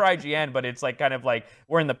 I mean, we're IGN, but it's like kind of like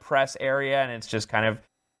we're in the press area and it's just kind of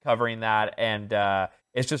covering that. And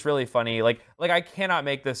it's just really funny. Like I cannot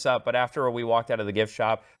make this up, but after we walked out of the gift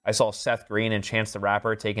shop, I saw Seth Green and Chance the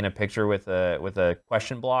Rapper taking a picture with a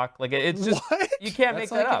question block. Like it's just you can't make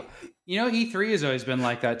that up. E3 has always been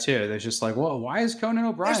like that too. There's just like, whoa, why is Conan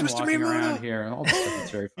O'Brien walking around here? And all this stuff.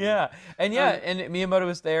 It's very funny. And Miyamoto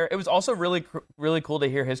was there. It was also really cool to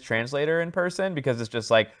hear his translator in person, because it's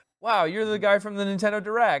just like, wow, you're the guy from the Nintendo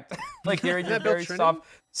Direct. Like hearing your very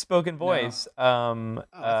soft-spoken voice. No. I'm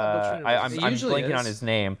blanking on his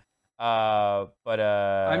name. But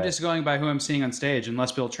I'm just going by who I'm seeing on stage,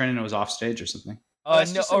 unless Bill Trinan was off stage or something. No,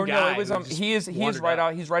 it was he's right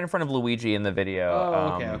out. He's right in front of Luigi in the video.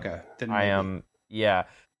 Oh, okay.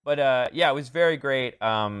 But it was very great.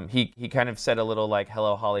 He kind of said a little like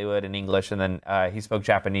 "Hello Hollywood" in English, and then he spoke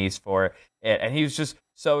Japanese for it, and he was just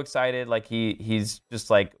so excited. Like he's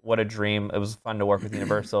just like, what a dream! It was fun to work with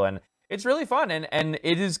Universal, and it's really fun. And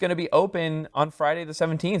it is going to be open on Friday the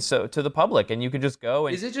 17th, so to the public, and you can just go.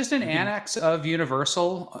 And is it just an annex of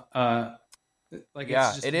Universal? It's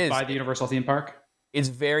just it is by the Universal theme park. It's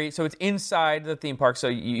it's inside the theme park, so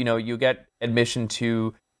you get admission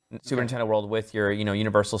to Super Nintendo World with your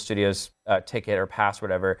Universal Studios ticket or pass,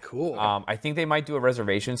 whatever. Cool. I think they might do a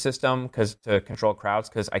reservation system to control crowds,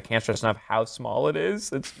 because I can't stress enough how small it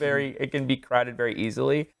is. It can be crowded very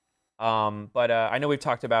easily. But I know we've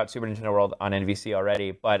talked about Super Nintendo World on NVC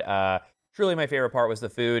already, but truly my favorite part was the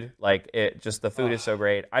food. Like the food is so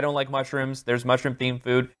great. I don't like mushrooms. There's mushroom themed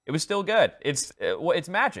food. It was still good. It's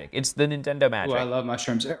magic. It's the Nintendo magic. Ooh, I love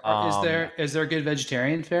mushrooms. Is there a good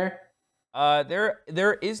vegetarian fare?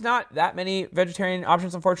 There is not that many vegetarian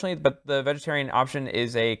options, unfortunately, but the vegetarian option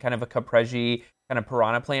is a kind of a caprese kind of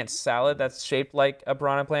piranha plant salad that's shaped like a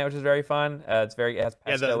piranha plant, which is very fun. It has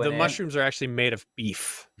pesto the mushrooms are actually made of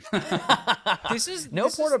beef. This is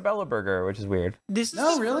portobello burger, which is weird. This is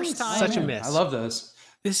first time. Such a miss. I love those.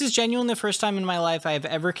 This is genuinely the first time in my life I have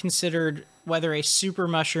ever considered whether a super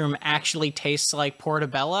mushroom actually tastes like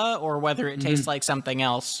portobello or whether it tastes like something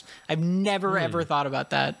else. I've never ever thought about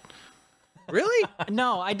that. Really?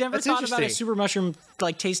 No, I never thought about a super mushroom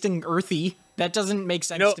like tasting earthy. That doesn't make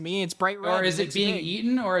sense to me. It's bright red. Or is it being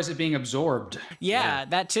eaten, or is it being absorbed? Yeah,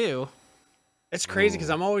 that too. It's crazy because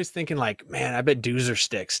I'm always thinking like, man, I bet Doozer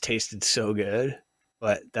Sticks tasted so good.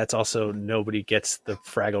 But that's also, nobody gets the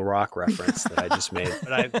Fraggle Rock reference that I just made.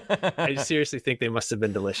 But I seriously think they must have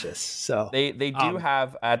been delicious. So they do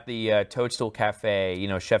have at the Toadstool Cafe,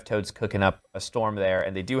 Chef Toad's cooking up a storm there,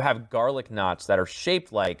 and they do have garlic knots that are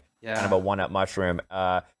shaped like kind of a one-up mushroom.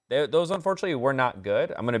 Those unfortunately were not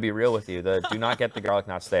good. I'm going to be real with you. Do not get the garlic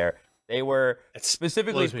knots there. They were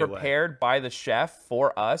specifically prepared by the chef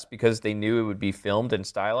for us because they knew it would be filmed and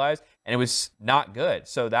stylized, and it was not good.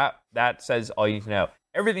 So that says all you need to know.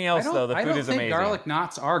 Everything else, though, the food is amazing. I don't think garlic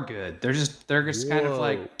knots are good. They're just kind of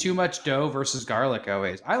like too much dough versus garlic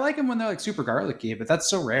always. I like them when they're like super garlicky, but that's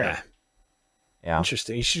so rare. Yeah.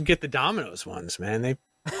 Interesting. You should get the Domino's ones, man.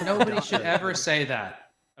 Nobody should ever say that.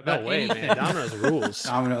 No way, man. Domino's rules.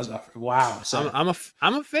 Domino's. Wow. So I'm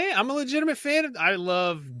a fan. I'm a legitimate fan. I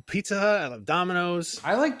love Pizza Hut. I love Domino's.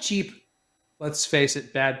 I like cheap, let's face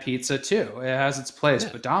it, bad pizza too. It has its place,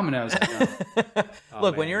 but Domino's.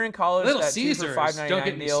 Look, when you're in college, Little that Caesars, don't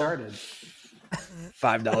get me started.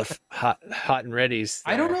 $5 hot and ready's.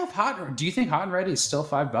 I don't know if do you think hot and ready is still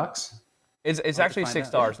 $5? It's actually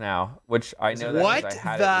 $6 now, which I know that what I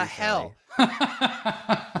had the it hell?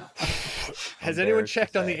 Has anyone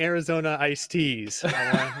checked on the Arizona iced teas?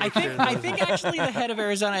 I think actually the head of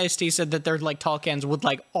Arizona Iced Tea said that their like tall cans would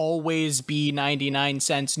like always be 99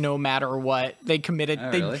 cents no matter what. They committed.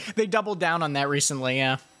 They doubled down on that recently.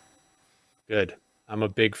 Yeah. Good. I'm a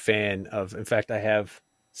big fan of. In fact, I have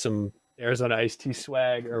some Arizona Iced Tea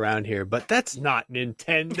swag around here, but that's not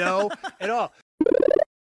Nintendo at all.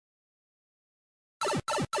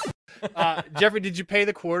 Jeffrey, did you pay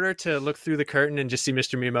the quarter to look through the curtain and just see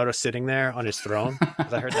Mr. Miyamoto sitting there on his throne?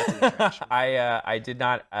 Because I heard that's an attraction. I did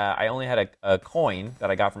not. I only had a coin that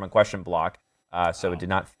I got from a question block, so it did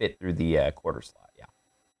not fit through the quarter slot. Yeah.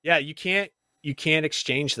 Yeah, you can't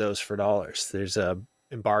exchange those for dollars. There's a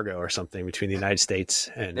embargo or something between the United States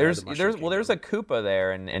and there's a Koopa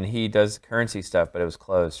there, and he does currency stuff, but it was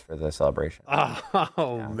closed for the celebration.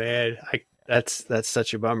 Man, that's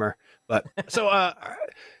such a bummer. But so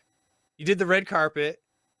you did the red carpet.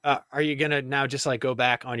 Are you gonna now just like go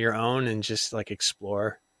back on your own and just like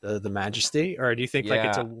explore the Majesty, or do you think like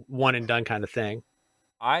it's a one and done kind of thing?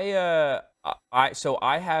 I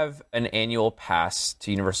have an annual pass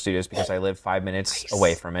to Universal Studios because I live 5 minutes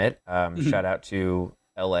away from it. Shout out to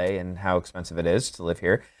LA and how expensive it is to live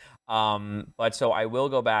here. But so I will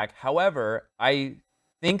go back. However, I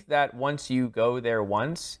think that once you go there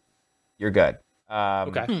once, you're good.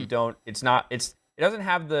 Okay. You don't. It's not. It doesn't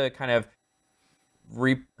have the kind of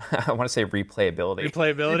I want to say replayability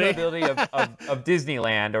of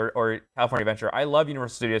Disneyland or California Adventure. I love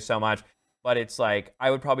Universal Studios so much, but it's like I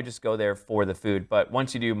would probably just go there for the food. But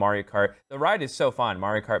once you do Mario Kart, the ride is so fun.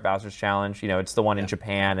 Mario Kart Bowser's Challenge, it's the one in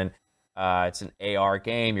Japan, and it's an AR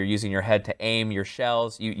game. You're using your head to aim your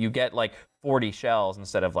shells. You get like 40 shells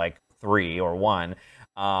instead of like 3 or 1,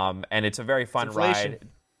 and it's a very fun ride.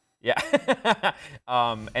 Yeah.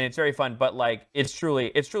 And it's very fun, but like it's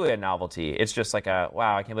truly a novelty. It's just like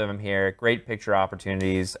wow, I can't believe I'm here. Great picture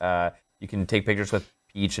opportunities. You can take pictures with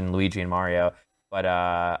Peach and Luigi and Mario. But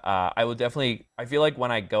I will definitely. I feel like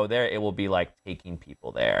when I go there, it will be like taking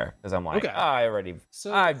people there because I'm like,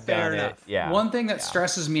 I've done it. Yeah. One thing that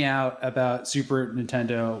stresses me out about Super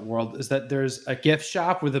Nintendo World is that there's a gift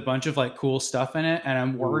shop with a bunch of like cool stuff in it, and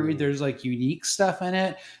I'm worried there's like unique stuff in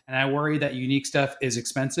it, and I worry that unique stuff is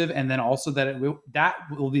expensive, and then also that that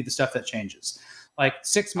will be the stuff that changes. Like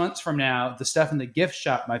 6 months from now, the stuff in the gift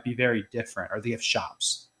shop might be very different, or the gift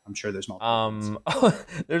shops. I'm sure there's multiple.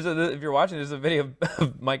 If you're watching, there's a video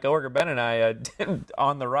of my coworker Ben and I did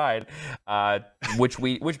on the ride, which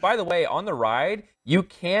by the way, on the ride you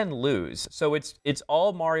can lose. So it's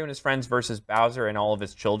all Mario and his friends versus Bowser and all of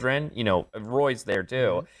his children. Roy's there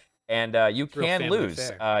too, and you can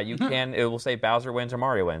lose. It will say Bowser wins or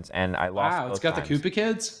Mario wins, and I lost. Wow, it's got times. The Koopa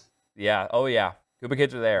Kids. Yeah. Oh yeah. Koopa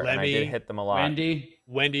Kids are there, Lemmy, and I did hit them a lot.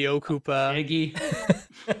 Wendy O. Koopa,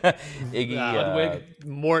 Iggy, Ludwig,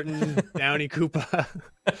 Morton, Downey Koopa.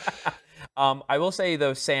 I will say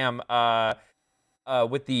though, Sam,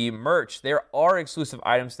 with the merch, there are exclusive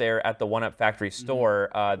items there at the 1UP Factory store.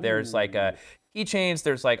 There's like keychains.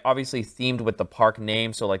 There's like obviously themed with the park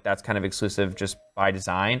name, so like that's kind of exclusive just by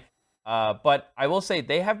design. But I will say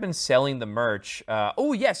they have been selling the merch.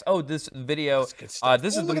 This video.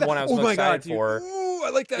 This is the one I was most excited for. Ooh, I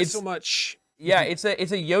like that so much. Yeah, it's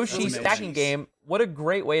a Yoshi stacking game. What a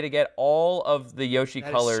great way to get all of the Yoshi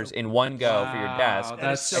colors in one go for your desk.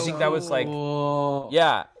 I think that was like,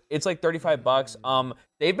 it's like $35.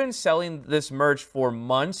 They've been selling this merch for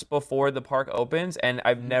months before the park opens, and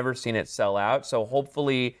I've never seen it sell out. So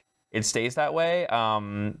hopefully it stays that way.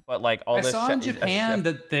 But like all I this, saw in Japan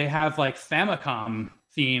that they have like Famicom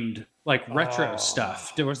themed like retro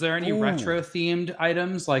stuff. Was there any retro themed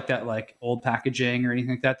items like that, like old packaging or anything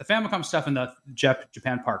like that? The Famicom stuff in the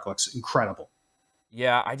Japan park looks incredible.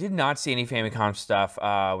 Yeah, I did not see any Famicom stuff,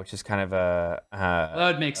 which is kind of a that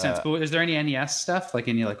would make sense. But is there any NES stuff, like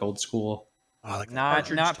any like old school? Not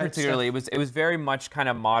particularly. Stuff? It was very much kind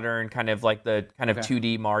of modern, kind of like the kind of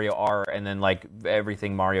 2D Mario art, and then like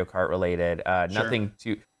everything Mario Kart related. Nothing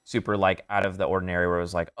too super like out of the ordinary, where it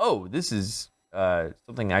was like, oh, this is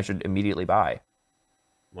something I should immediately buy.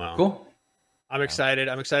 Wow, cool. I'm excited.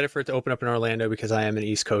 I'm excited for it to open up in Orlando because I am an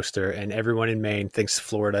East Coaster, and everyone in Maine thinks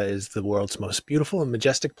Florida is the world's most beautiful and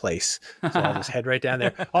majestic place. So I'll just head right down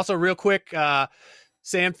there. Also, real quick,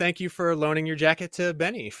 Sam, thank you for loaning your jacket to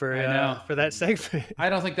Benny for that segment. I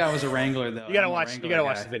don't think that was a Wrangler though. You gotta watch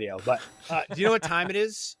the video. But do you know what time it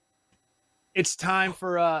is? It's time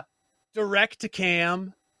for Direct to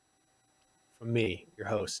Cam from me, your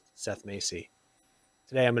host, Seth Macy.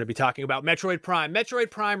 Today, I'm going to be talking about Metroid Prime.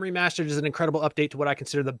 Metroid Prime Remastered is an incredible update to what I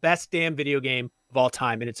consider the best damn video game of all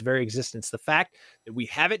time in its very existence. The fact that we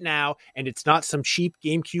have it now, and it's not some cheap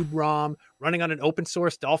GameCube ROM running on an open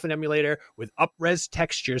source Dolphin emulator with up-res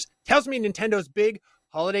textures, tells me Nintendo's big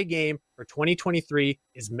holiday game for 2023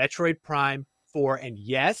 is Metroid Prime 4. And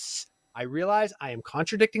yes, I realize I am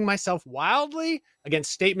contradicting myself wildly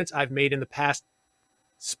against statements I've made in the past,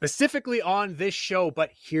 specifically on this show,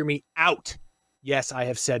 but hear me out. Yes, I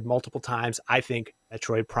have said multiple times, I think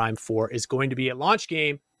Metroid Prime 4 is going to be a launch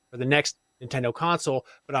game for the next Nintendo console,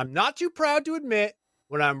 but I'm not too proud to admit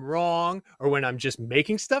when I'm wrong or when I'm just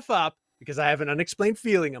making stuff up because I have an unexplained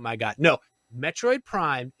feeling in my gut. No, Metroid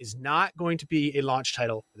Prime is not going to be a launch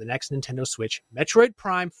title for the next Nintendo Switch. Metroid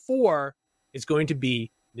Prime 4 is going to be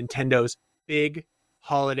Nintendo's big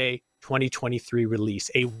holiday 2023 release,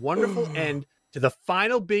 a wonderful end to the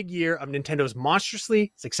final big year of Nintendo's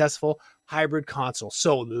monstrously successful hybrid console.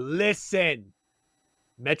 So listen,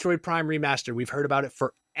 Metroid Prime Remaster, we've heard about it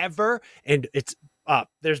forever, and it's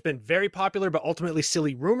there's been very popular but ultimately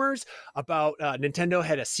silly rumors about Nintendo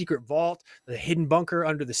had a secret vault, the hidden bunker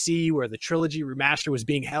under the sea where the trilogy remaster was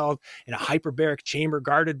being held in a hyperbaric chamber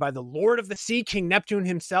guarded by the Lord of the Sea, King Neptune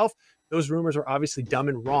himself. Those rumors were obviously dumb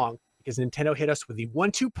and wrong because Nintendo hit us with the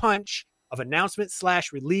 1-2 punch of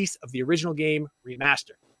announcement/release of the original game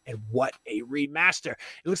remaster. And what a remaster. It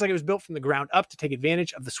looks like it was built from the ground up to take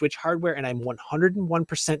advantage of the Switch hardware, and I'm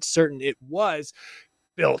 101% certain it was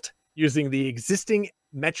built using the existing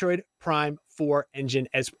Metroid Prime 4 engine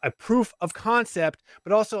as a proof of concept,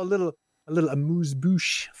 but also a little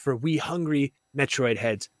amuse-bouche for we hungry Metroid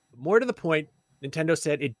heads. But more to the point, Nintendo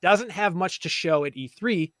said it doesn't have much to show at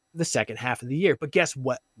E3 for the second half of the year. But guess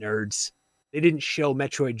what, nerds? They didn't show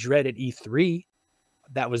Metroid Dread at E3.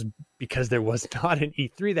 That was because there was not an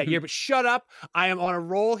E3 that year. But shut up. I am on a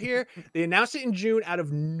roll here. They announced it in June out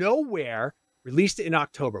of nowhere, released it in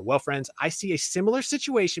October. Well, friends, I see a similar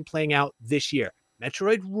situation playing out this year.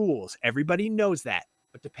 Metroid rules. Everybody knows that.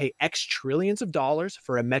 But to pay X trillions of dollars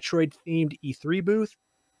for a Metroid-themed E3 booth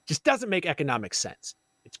just doesn't make economic sense.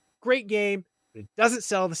 It's a great game, but it doesn't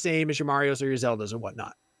sell the same as your Marios or your Zeldas or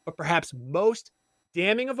whatnot. But perhaps most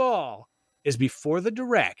damning of all is before the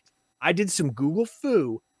Direct, I did some Google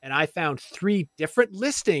foo, and I found 3 different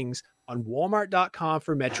listings on Walmart.com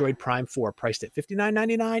for Metroid Prime 4, priced at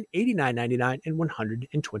 $59.99, $89.99, and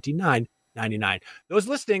 $129.99. Those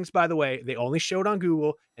listings, by the way, they only showed on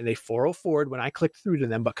Google, and they 404'd when I clicked through to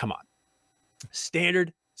them, but come on.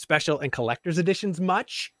 Standard, special, and collector's editions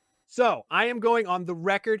much? So I am going on the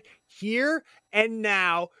record here and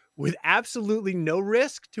now with absolutely no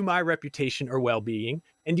risk to my reputation or well-being,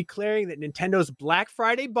 and declaring that Nintendo's Black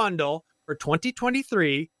Friday bundle for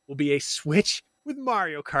 2023 will be a Switch with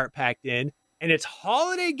Mario Kart packed in, and its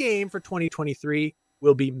holiday game for 2023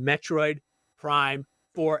 will be Metroid Prime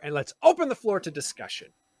 4. And let's open the floor to discussion.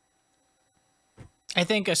 I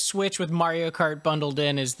think a Switch with Mario Kart bundled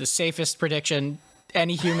in is the safest prediction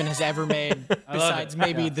any human has ever made, besides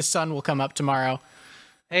maybe the sun will come up tomorrow.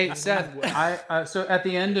 Hey, Seth, so at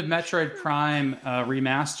the end of Metroid Prime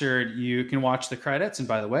Remastered, you can watch the credits. And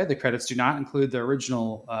by the way, the credits do not include the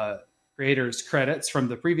original creators' credits from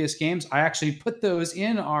the previous games. I actually put those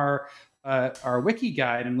in our wiki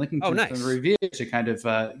guide and linking to the review to kind of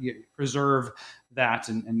preserve that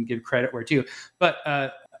and give credit where due. But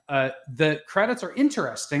the credits are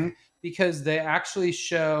interesting because they actually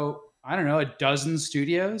show, I don't know, a dozen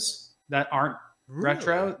studios that aren't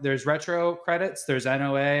retro. There's retro credits, there's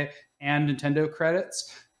NOA and Nintendo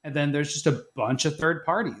credits, and then there's just a bunch of third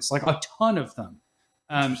parties, like a ton of them.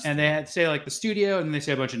 And they had to say like the studio, and they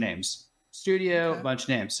say a bunch of names. Studio, a bunch of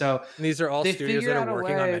names. So and these are all studios that are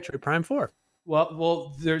working on Metroid Prime 4.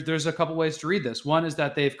 Well, there's a couple ways to read this. One is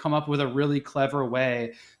that they've come up with a really clever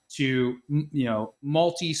way to,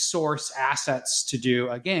 multi-source assets to do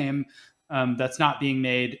a game that's not being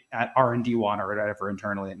made at R&D1 or whatever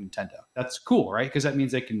internally at Nintendo. That's cool, right? Because that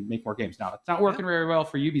means they can make more games. Now, it's not working very well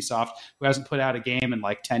for Ubisoft, who hasn't put out a game in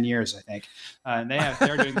like 10 years, I think. And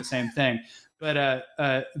they're doing the same thing. But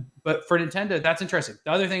for Nintendo, that's interesting.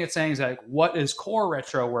 The other thing it's saying is like, what is Core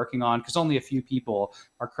Retro working on? Because only a few people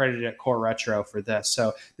are credited at Core Retro for this.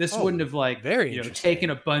 So this wouldn't have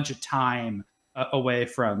taken a bunch of time away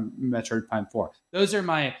from Metroid Prime 4. Those are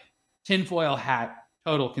my tinfoil hat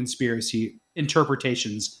total conspiracy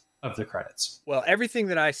interpretations of the credits. Well, everything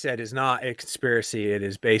that I said is not a conspiracy. It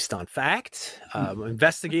is based on fact,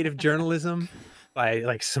 investigative journalism by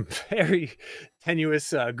like some very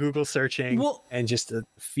tenuous Google searching, and just a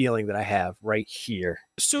feeling that I have right here.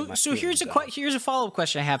 So here's a follow-up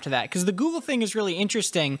question I have to that, because the Google thing is really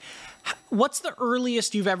interesting. What's the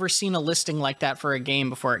earliest you've ever seen a listing like that for a game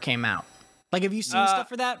before it came out? Like, have you seen stuff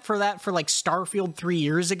for like Starfield 3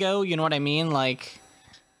 years ago? You know what I mean? Like,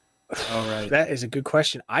 all right. That is a good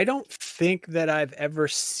question. I don't think that I've ever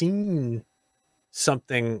seen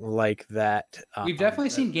something like that. We've definitely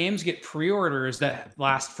seen games get pre-orders that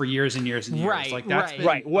last for years and years and years. Right, like that's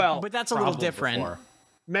right. Well, but that's a little different. Before.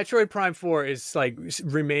 Metroid Prime 4 is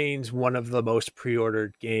remains one of the most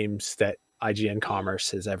pre-ordered games that IGN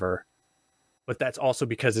Commerce has ever. But that's also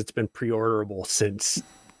because it's been pre-orderable since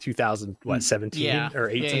 2017 or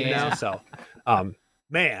 18 now. So,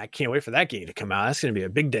 man, I can't wait for that game to come out. That's going to be a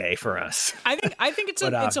big day for us. I think it's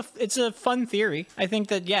it's a fun theory. I think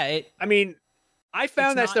that I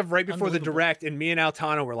found that stuff right before the Direct, and me and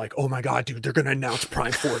Altano were like, "Oh my god, dude, they're going to announce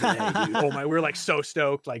Prime 4 today, dude. Oh my, we're like so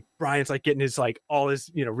stoked." Like Brian's like getting his all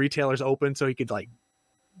his retailers open so he could like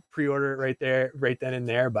pre-order it right then and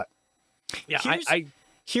there. But yeah,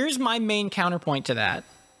 here's my main counterpoint to that.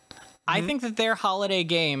 I think that their holiday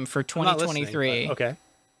game for 2023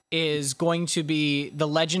 is going to be The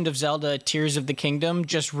Legend of Zelda Tears of the Kingdom,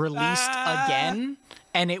 just released again,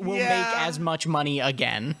 and it will make as much money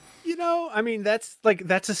again.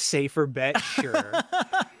 That's a safer bet, sure.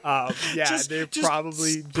 They're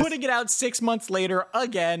probably just putting it out 6 months later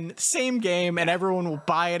again, same game, and everyone will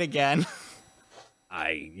buy it again. Go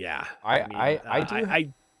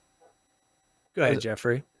ahead,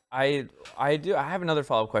 Jeffrey. I have another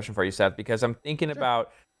follow-up question for you, Seth, because I'm thinking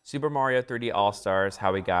about Super Mario 3D All Stars,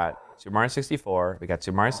 how we got Super Mario 64, we got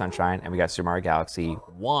Super Mario Sunshine, and we got Super Mario Galaxy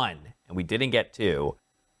 1, and we didn't get 2.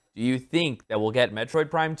 Do you think that we'll get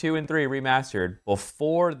Metroid Prime 2 and 3 remastered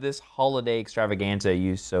before this holiday extravaganza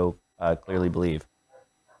you so clearly believe?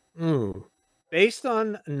 Based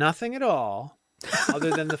on nothing at all, other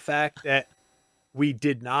than the fact that we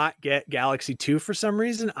did not get Galaxy 2 for some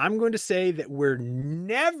reason, I'm going to say that we're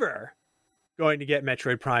never going to get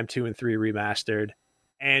Metroid Prime 2 and 3 remastered,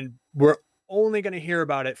 and we're only going to hear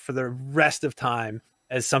about it for the rest of time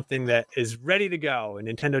as something that is ready to go. And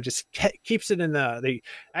Nintendo just keeps it in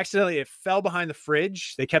it fell behind the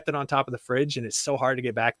fridge. They kept it on top of the fridge, and it's so hard to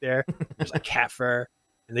get back there. There's like cat fur,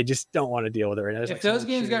 and they just don't want to deal with it right now. If those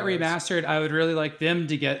games got remastered, I would really like them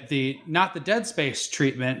to get not the Dead Space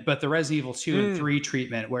treatment, but the Resident Evil 2 and 3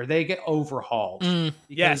 treatment, where they get overhauled.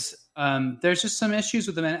 Yes. There's just some issues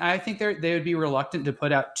with them, and I think they would be reluctant to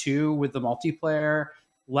put out 2 with the multiplayer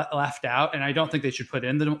left out, and I don't think they should put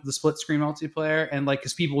in the split screen multiplayer, and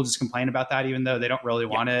because people will just complain about that even though they don't really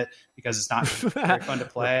want it because it's not very fun to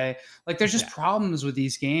play. There's just problems with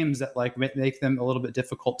these games that make them a little bit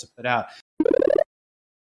difficult to put out.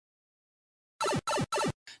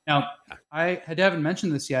 Now, I haven't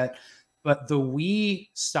mentioned this yet, but the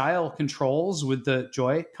Wii style controls with the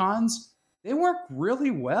Joy-Cons, they work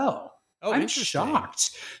really well. Oh, I'm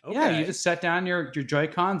shocked. Okay. Yeah, you just set down your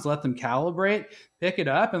Joy-Cons, let them calibrate, pick it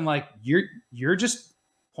up, and you're just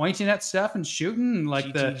pointing at stuff and shooting.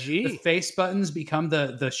 The face buttons become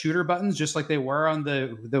the shooter buttons, just like they were on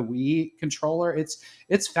the Wii controller.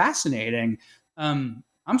 It's fascinating. I'm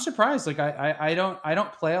surprised. I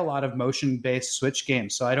don't play a lot of motion-based Switch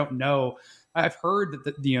games, so I don't know. I've heard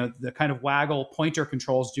that the kind of waggle pointer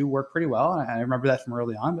controls do work pretty well. I remember that from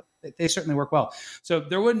early on, but they certainly work well. So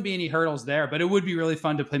there wouldn't be any hurdles there, but it would be really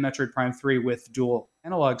fun to play Metroid Prime 3 with dual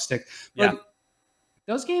analog stick. But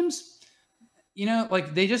those games,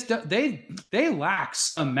 they lack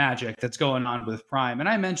some magic that's going on with Prime. And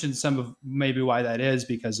I mentioned some of maybe why that is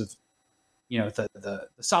because of the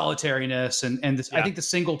solitariness and this. I think the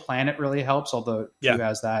single planet really helps, although 2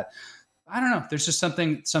 has that. I don't know. There's just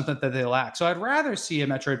something that they lack. So I'd rather see a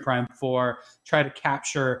Metroid Prime 4 try to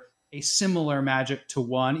capture a similar magic to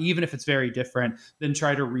 1, even if it's very different, than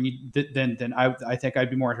try to read. Then I think I'd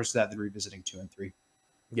be more interested in that than revisiting 2 and 3.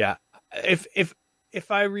 Yeah, if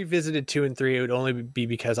I revisited 2 and 3, it would only be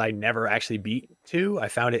because I never actually beat 2. I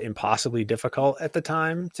found it impossibly difficult at the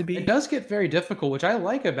time to beat. It does get very difficult, which I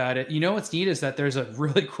like about it. What's neat is that there's a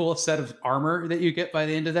really cool set of armor that you get by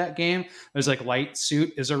the end of that game. There's Light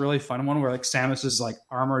Suit is a really fun one where Samus's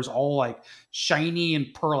armor is all shiny and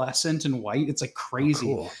pearlescent and white. It's crazy.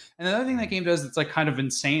 Oh, cool. And the other thing that game does that's kind of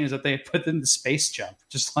insane is that they put in the space jump.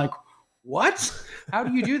 Just what? How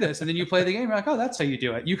do you do this? And then you play the game, you're oh, that's how you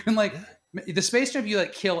do it. You can the space jump, you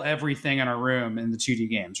kill everything in a room in the 2D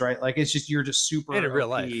games, right? It's just you're just super in real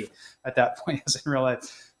life at that point as in real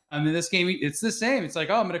life. In this game, it's the same. It's I'm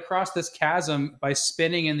going to cross this chasm by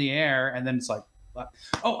spinning in the air, and then it's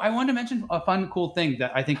oh, I wanted to mention a fun, cool thing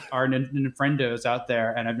that I think our Nintendos out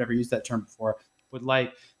there, and I've never used that term before, would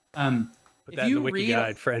like. Put that in the wiki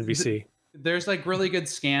guide for NVC. There's really good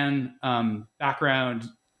scan background,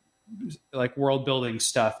 world building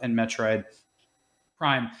stuff in Metroid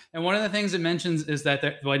Prime. And one of the things it mentions is that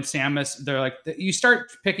when Samus, they're you start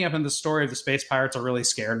picking up in the story of the space pirates are really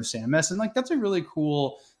scared of Samus. And that's a really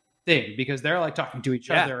cool thing because they're talking to each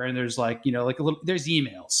other and there's there's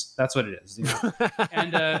emails. That's what it is.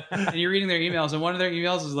 And you're reading their emails. And one of their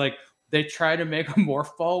emails is they try to make a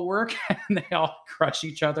morph ball work and they all crush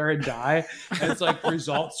each other and die. And it's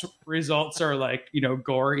results are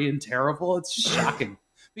gory and terrible. It's just shocking.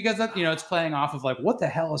 Because that it's playing off of what the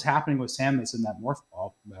hell is happening with Samus in that morph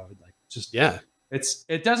ball mode?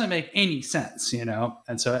 It doesn't make any sense,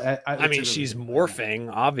 And so I mean, she's morphing,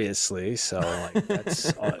 obviously. So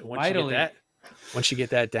that's once you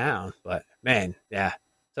get that down. But man, yeah.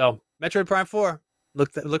 So Metroid Prime 4,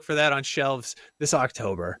 look for that on shelves this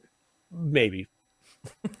October, maybe.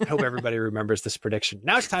 I hope everybody remembers this prediction.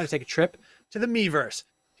 Now it's time to take a trip to the Miiverse.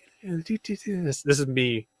 This is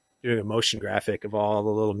me doing a motion graphic of all the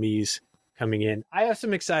little Miis coming in. I have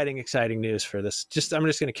some exciting news for this. I'm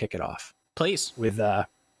just going to kick it off, please, with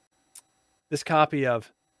this copy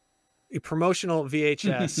of a promotional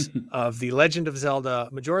VHS of the Legend of Zelda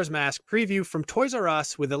Majora's Mask preview from Toys R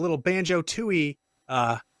Us with a little Banjo-Tooie.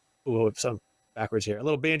 Some backwards here. A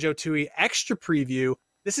little Banjo-Tooie extra preview.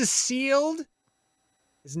 This is sealed.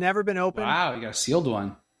 It's never been opened. Wow, you got a sealed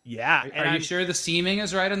one. Yeah. Are you sure the seaming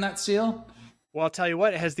is right on that seal? Well, I'll tell you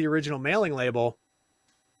what, it has the original mailing label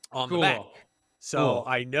on the back. So cool.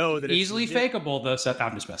 I know that easily fakeable, though. So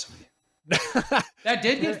I'm just messing with you. That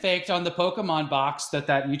did get faked on the Pokemon box that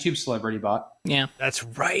YouTube celebrity bought. Yeah. That's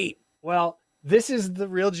right. Well, this is the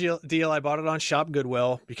real deal. I bought it on Shop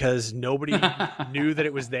Goodwill because nobody knew that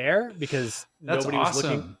it was there because That's nobody was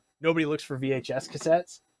awesome. looking. Nobody looks for VHS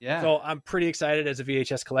cassettes. Yeah. So I'm pretty excited as a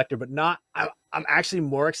VHS collector, but I'm actually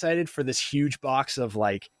more excited for this huge box of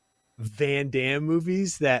like Van Damme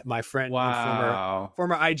movies that my friend, wow.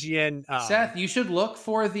 former IGN, Seth, you should look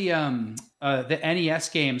for the NES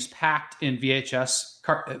games packed in VHS,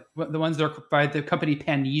 the ones that are by the company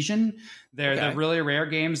Panesian. They're the really rare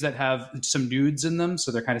games that have some nudes in them,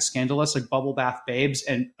 so they're kind of scandalous, like Bubble Bath Babes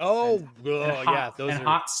and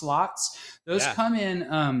hot slots. Those come in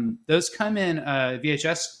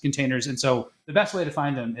VHS containers, and so the best way to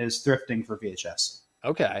find them is thrifting for VHS.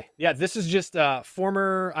 Okay. Yeah, this is just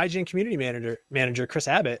former IGN community manager Chris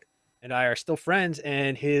Abbott and I are still friends,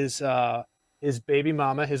 and his baby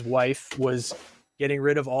mama, his wife, was getting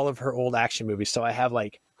rid of all of her old action movies. So I have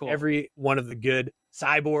like every one of the good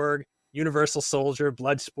Cyborg, Universal Soldier,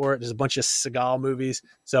 Bloodsport. There's a bunch of Seagal movies.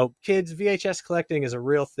 So kids, VHS collecting is a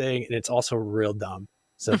real thing, and it's also real dumb.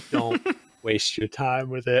 So don't waste your time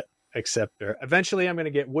with it, except eventually I'm going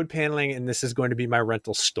to get wood paneling, and this is going to be my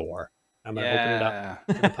rental store. I'm going to open it up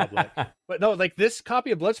to the public. But no, like this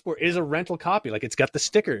copy of Bloodsport is a rental copy. Like it's got the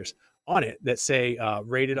stickers on it that say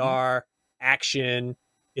rated R, action.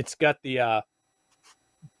 It's got the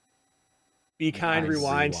Be Kind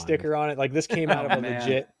Rewind sticker on it. Like this came out of a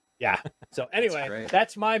legit. Yeah. So anyway,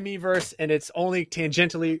 that's my Miiverse, and it's only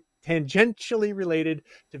tangentially related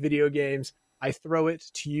to video games. I throw it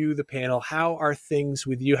to you, the panel. How are things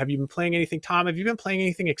with you? Have you been playing anything? Tom, have you been playing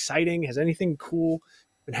anything exciting? Has anything cool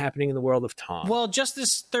been happening in the world of Tom? Well, just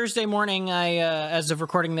this Thursday morning, as of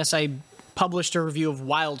recording this, I published a review of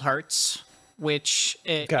Wild Hearts, which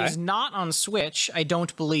is not on Switch, I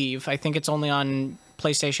don't believe. I think it's only on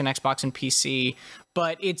PlayStation, Xbox, and PC.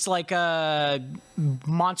 But it's like a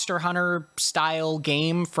Monster Hunter style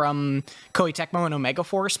game from Koei Tecmo and Omega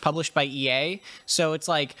Force, published by EA. So it's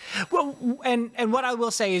like, well, and what I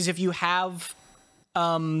will say is, if you have,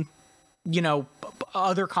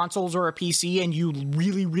 other consoles or a PC, and you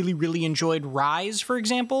really, really, really enjoyed Rise, for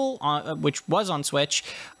example, which was on Switch,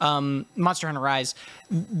 Monster Hunter Rise,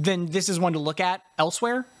 then this is one to look at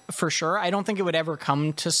elsewhere. For sure. I don't think it would ever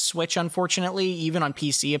come to Switch, unfortunately. Even on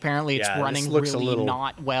PC, apparently it's running really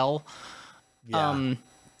not well. Yeah.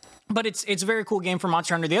 But it's a very cool game for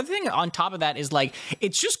Monster Hunter. The other thing on top of that is, like,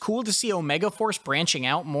 it's just cool to see Omega Force branching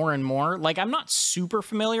out more and more. Like, I'm not super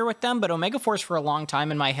familiar with them, but Omega Force for a long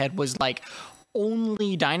time in my head was like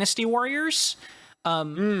only Dynasty Warriors.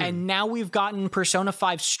 And now we've gotten Persona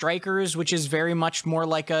 5 Strikers, which is very much more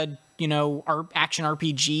like a action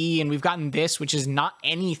RPG, and we've gotten this, which is not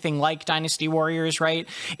anything like Dynasty Warriors, right?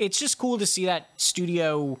 It's just cool to see that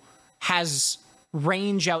studio has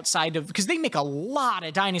range outside of, because they make a lot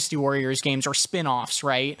of Dynasty Warriors games or spin-offs,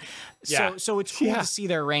 right? Yeah. So it's cool to see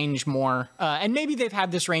their range more. And maybe they've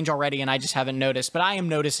had this range already and I just haven't noticed, but I am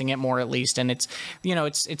noticing it more, at least. And it's,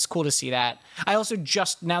 it's cool to see that. I also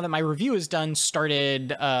just, now that my review is done,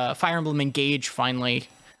 started Fire Emblem Engage finally.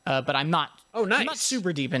 But I'm not I'm not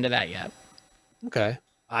super deep into that yet. Okay.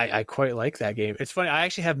 I quite like that game. It's funny. I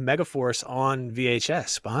actually have Megaforce on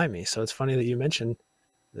VHS behind me. So it's funny that you mentioned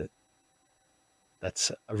that.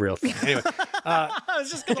 That's a real thing. Anyway, I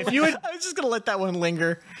was just gonna let that one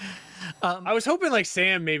linger. I was hoping like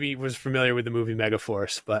Sam maybe was familiar with the movie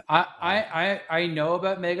Megaforce, but I know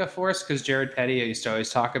about Megaforce because Jared Petty used to always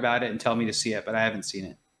talk about it and tell me to see it, but I haven't seen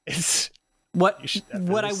it. It's what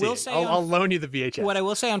I will say. I'll loan you the VHS. What I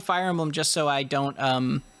will say on Fire Emblem, just so I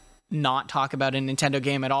don't not talk about a Nintendo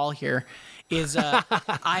game at all here, is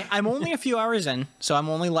I'm only a few hours in, so I'm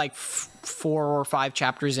only like 4 or 5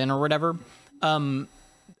 chapters in or whatever. I'm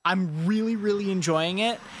really, really enjoying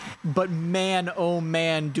it, but man, oh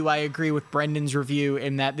man, do I agree with Brendan's review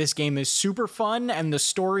in that this game is super fun and the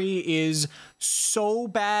story is so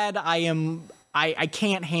bad. I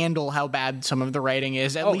can't handle how bad some of the writing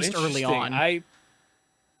is, at least early on.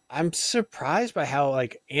 I'm surprised by how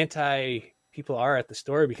like anti people are at the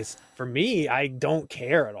story, because for me, I don't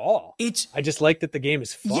care at all. I just like that the game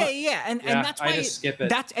is fun. Yeah, and that's why I just skip it.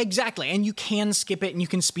 That's exactly, and you can skip it and you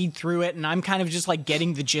can speed through it, and I'm kind of just like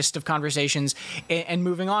getting the gist of conversations and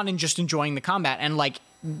moving on and just enjoying the combat, and like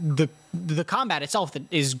the combat itself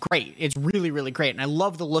is great. It's really, really great, and I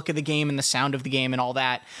love the look of the game and the sound of the game and all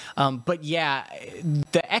that. But yeah,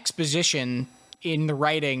 the exposition in the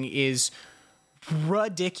writing is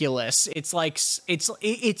ridiculous. It's like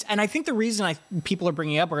it's and I think the reason people are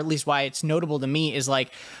bringing it up, or at least why it's notable to me, is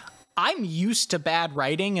like I'm used to bad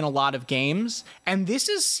writing in a lot of games, and this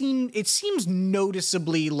seems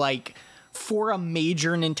noticeably like for a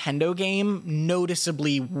major Nintendo game,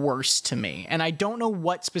 noticeably worse to me. And I don't know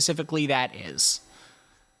what specifically that is.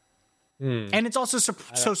 And it's also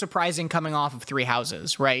so surprising coming off of Three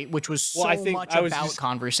Houses, right? Which was so much about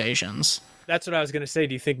conversations. That's what I was going to say.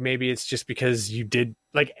 Do you think maybe it's just because you did,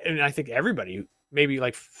 like, and I think everybody, maybe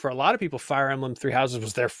like for a lot of people, Fire Emblem Three Houses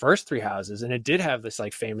was their first Three Houses, and it did have this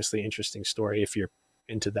like famously interesting story if you're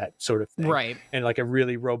into that sort of thing. Right. And like a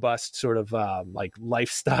really robust sort of like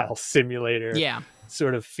lifestyle simulator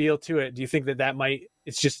sort of feel to it. Do you think that might,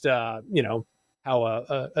 it's just, you know, how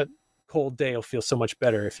a cold day will feel so much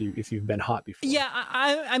better if you've been hot before? Yeah,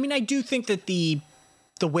 I mean, I do think that the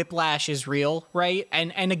whiplash is real, right?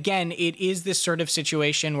 And again, it is this sort of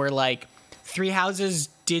situation where like Three Houses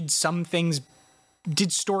did some things,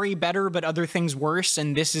 did story better, but other things worse,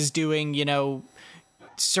 and this is doing, you know,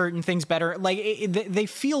 certain things better. Like they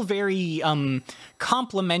feel very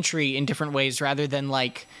complementary in different ways rather than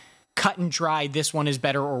like cut and dry, this one is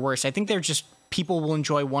better or worse. I think they're just, people will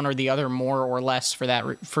enjoy one or the other more or less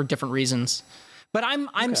for different reasons. But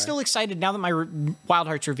I'm still excited now that my Wild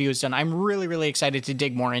Hearts review is done. I'm really, really excited to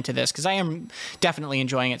dig more into this because I am definitely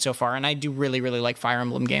enjoying it so far, and I do really, really like Fire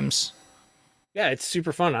Emblem games. Yeah, it's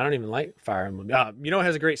super fun. I don't even like Fire Emblem. You know, it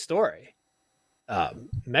has a great story.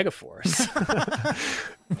 Megaforce.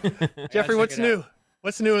 Jeffrey, what's new?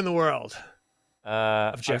 What's new in the world?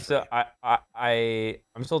 Of Jeffrey?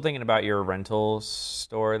 I'm still thinking about your rental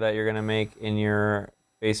store that you're gonna make in your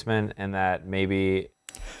basement, and that maybe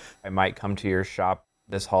I might come to your shop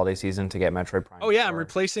this holiday season to get Metroid Prime. Oh yeah, I'm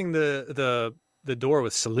replacing the door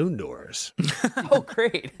with saloon doors. Oh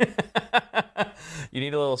great! You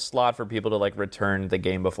need a little slot for people to like return the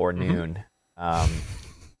game before noon.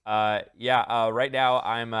 Right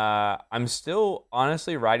now I'm still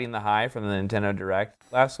honestly riding the high from the Nintendo Direct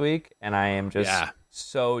last week, and I am just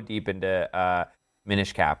so deep into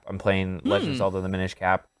Minish Cap. I'm playing Legend of Zelda: The Minish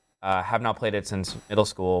Cap. Have not played it since middle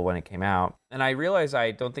school when it came out, and I realized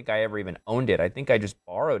I don't think I ever even owned it. I think I just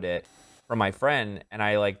borrowed it from my friend, and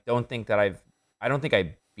I like don't think I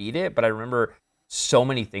beat it, but I remember so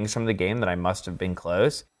many things from the game that I must have been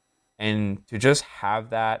close. And to just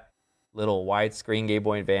have that little widescreen Game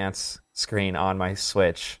Boy Advance screen on my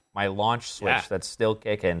Switch, my launch Switch that's still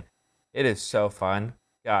kicking, it is so fun.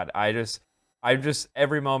 God, I just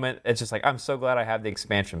every moment it's just like I'm so glad I have the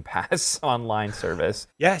expansion pass online service.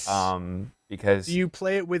 Yes. Because do you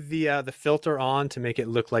play it with the filter on to make it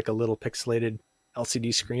look like a little pixelated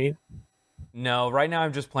LCD screen? No, right now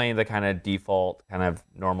I'm just playing the kind of default, kind of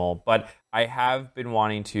normal, but I have been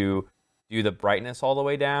wanting to do the brightness all the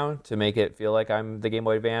way down to make it feel like I'm the Game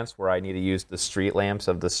Boy Advance, where I need to use the street lamps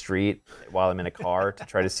of the street while I'm in a car to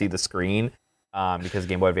try to see the screen, because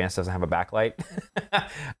Game Boy Advance doesn't have a backlight.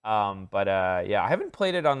 I haven't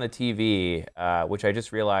played it on the TV, which I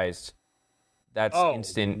just realized that's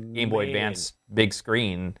instant Game Boy Advance big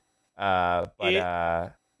screen.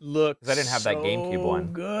 Looks because I didn't have that GameCube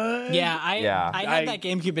one. Good. Yeah, I had that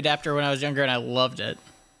GameCube adapter when I was younger, and I loved it.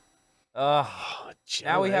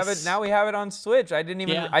 Now we have it. Now we have it on Switch. I didn't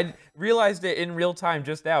even. Yeah. I realized it in real time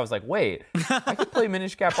just now. I was like, wait, I could play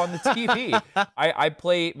Minish Cap on the TV. I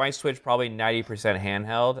play my Switch probably 90%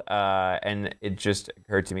 handheld, and it just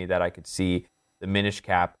occurred to me that I could see the Minish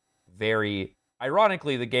Cap very.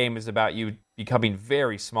 Ironically, the game is about you becoming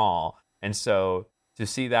very small, and so to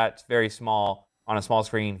see that very small on a small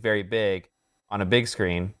screen, very big on a big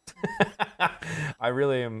screen. I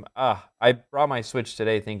really am. I brought my Switch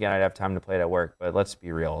today thinking I'd have time to play it at work, but let's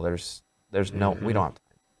be real. There's no, we don't have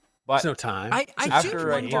time. But there's no time.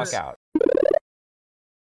 After I walk out.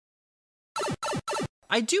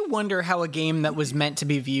 I do wonder how a game that was meant to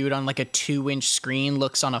be viewed on like a 2-inch screen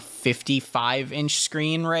looks on a 55-inch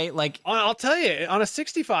screen, right? Like, I'll tell you, on a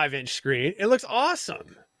 65-inch screen, it looks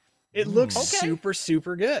awesome. It looks super,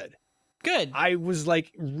 super good. Good. I was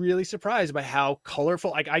like really surprised by how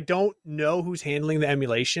colorful. Like, I don't know who's handling the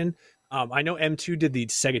emulation. I know M2 did the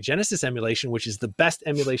Sega Genesis emulation, which is the best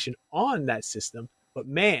emulation on that system. But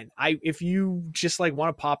man, if you just like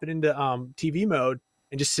want to pop it into TV mode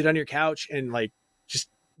and just sit on your couch and like just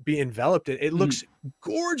be enveloped in it looks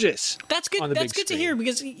gorgeous. That's good. That's good to hear,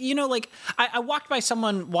 because you know, like I walked by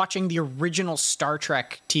someone watching the original Star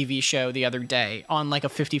Trek TV show the other day on like a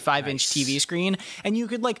 55-inch TV screen, and you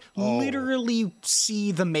could like literally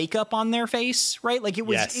see the makeup on their face, right? Like it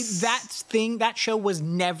was that show was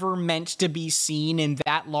never meant to be seen in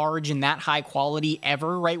that large and that high quality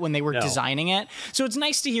ever, right? When they were designing it. So it's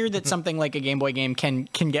nice to hear that something like a Game Boy game can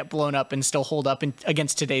get blown up and still hold up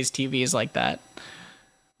against today's TVs like that.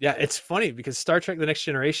 Yeah, it's funny because Star Trek: The Next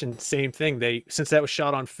Generation, same thing. Since that was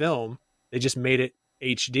shot on film, they just made it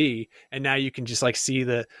HD, and now you can just like see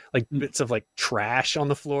the like bits of like trash on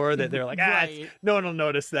the floor that they're like, Right. no one will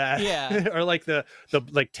notice that. Yeah. Or like the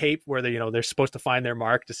like tape where they, they're supposed to find their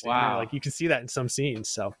mark to stand there. Wow. Like you can see that in some scenes.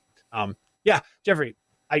 So yeah, Jeffrey,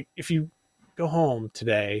 if you go home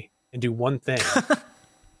today and do one thing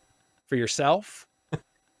for yourself,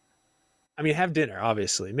 I mean, have dinner,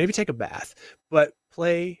 obviously, maybe take a bath, but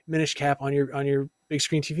play Minish Cap on your big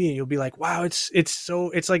screen TV, and you'll be like, wow, it's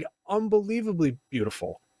like unbelievably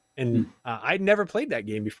beautiful. And I'd never played that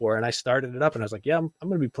game before, and I started it up, and I was like, yeah, I'm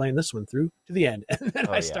going to be playing this one through to the end. And then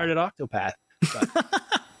I started Octopath. But,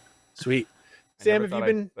 sweet. Sam, have you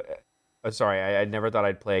been? Sorry, I never thought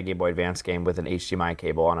I'd play a Game Boy Advance game with an HDMI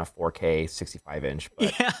cable on a 4K 65-inch.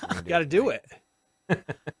 But Yeah. Got to do it.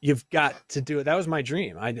 You've got to do it. That was my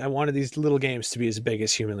dream. I wanted these little games to be as big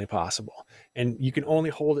as humanly possible, and you can only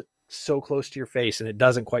hold it so close to your face, and it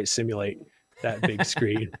doesn't quite simulate that big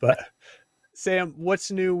screen. But Sam, what's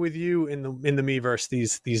new with you in the Miiverse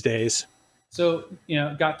these days? So,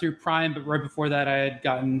 got through Prime, but right before that, I had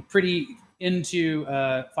gotten pretty into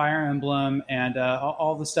Fire Emblem and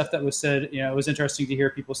all the stuff that was said. It was interesting to hear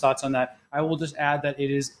people's thoughts on that. I will just add that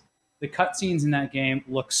the cutscenes in that game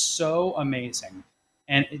look so amazing,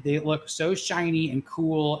 and they look so shiny and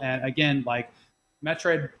cool. And again, like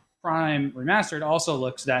Metroid Prime Remastered also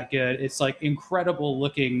looks that good. It's like incredible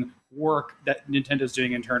looking work that Nintendo's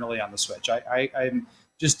doing internally on the Switch. I'm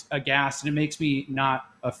just aghast, and it makes me not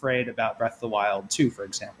afraid about Breath of the Wild 2, for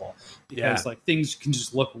example, because like things can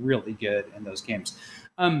just look really good in those games.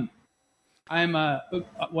 What I'm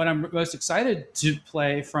most excited to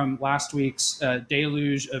play from last week's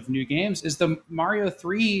deluge of new games is the Mario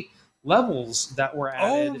 3 levels that were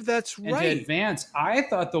added. Oh, that's into right. Advance. I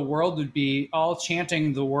thought the world would be all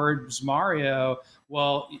chanting the words Mario.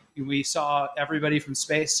 Well, we saw everybody from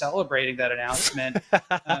space celebrating that announcement,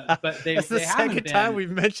 but they That's the haven't second been. time we've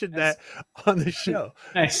mentioned that on the show.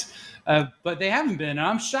 Nice. But they haven't been. And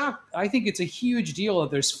I'm shocked. I think it's a huge deal that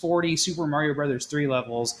there's 40 Super Mario Brothers 3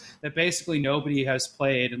 levels that basically nobody has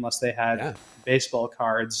played unless they had baseball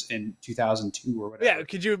cards in 2002 or whatever. Yeah,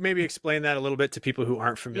 could you maybe explain that a little bit to people who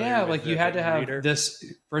aren't familiar? Yeah, with like you had to have reader? this.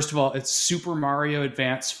 First of all, it's Super Mario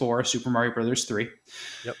Advance 4, Super Mario Brothers 3.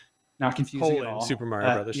 Yep. Not confusing at all. Super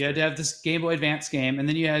Mario Brothers. You had to have this Game Boy Advance game, and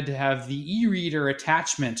then you had to have the e-reader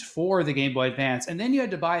attachment for the Game Boy Advance, and then you had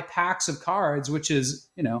to buy packs of cards, which is,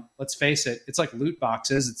 let's face it, it's like loot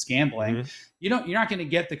boxes, it's gambling. Mm-hmm. You're not going to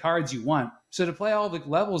get the cards you want. So to play all the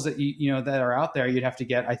levels that that are out there, you'd have to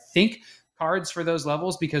get, I think, cards for those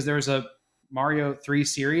levels because there's a Mario 3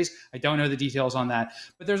 series. I don't know the details on that,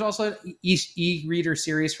 but there's also an e-reader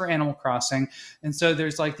series for Animal Crossing. And so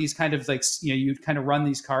there's like these kind of like, you kind of run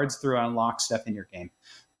these cards through and unlock stuff in your game.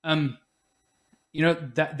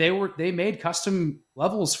 That they made custom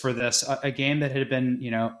levels for this, a game that had been,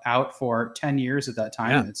 out for 10 years at that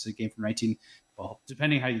time. Yeah. It's a game from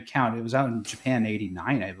depending how you count, it was out in Japan in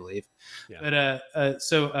 '89, I believe. Yeah. But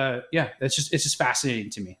it's just fascinating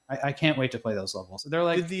to me. I can't wait to play those levels. They're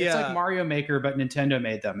like it's like Mario Maker, but Nintendo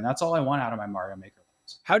made them, and that's all I want out of my Mario Maker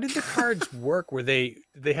levels. How did the cards work? Did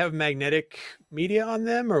they have magnetic media on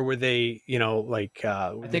them, or were they, I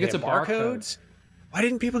think it's a barcodes. Why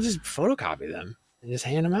didn't people just photocopy them and just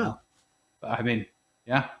hand them out? I mean,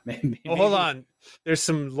 yeah, maybe. Well, hold on. There's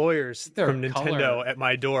some lawyers from Nintendo at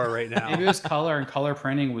my door right now. Maybe it was color, and color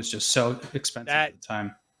printing was just so expensive at the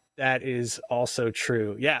time. That is also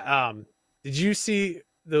true. Yeah. Did you see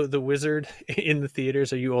the Wizard in the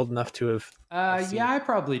theaters? Are you old enough to have? Yeah, I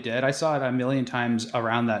probably did. I saw it a million times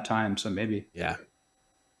around that time, so maybe. Yeah.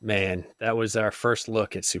 Man, that was our first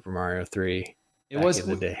look at Super Mario 3. It was in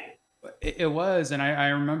the day. It was, and I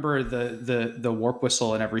remember the warp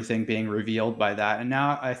whistle and everything being revealed by that. And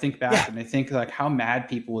now I think back and I think like how mad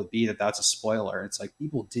people would be that that's a spoiler. It's like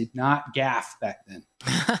people did not gaff back then.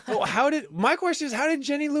 Well, my question is, how did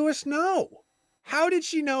Jenny Lewis know? How did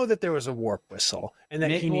she know that there was a warp whistle and that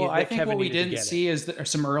I think what we didn't see is that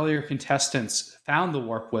some earlier contestants found the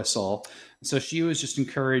warp whistle. So she was just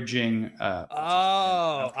encouraging.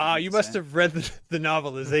 You must have read the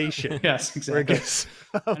novelization. Yes, exactly.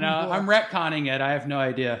 I'm retconning it. I have no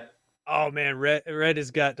idea. Oh man, Red has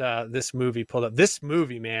got this movie pulled up. This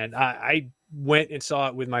movie, man, I went and saw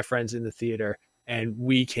it with my friends in the theater, and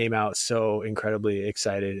we came out so incredibly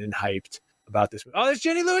excited and hyped about this movie. Oh, there's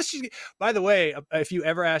Jenny Lewis. By the way, if you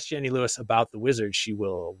ever ask Jenny Lewis about the Wizard, she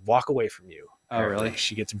will walk away from you. Oh, really?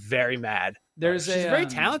 She gets very mad. She's a very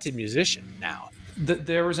talented musician now.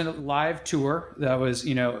 There was a live tour that was,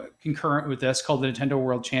 concurrent with this called the Nintendo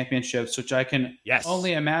World Championships, which I can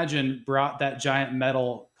only imagine brought that giant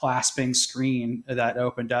metal clasping screen that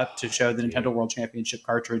opened up to show the Nintendo World Championship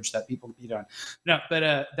cartridge that people beat on. No,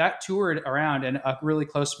 but that toured around, and a really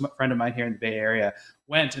close friend of mine here in the Bay Area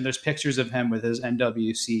went, and there's pictures of him with his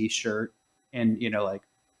NWC shirt and, like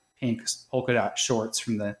pink polka dot shorts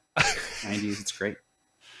from the 90s. It's great.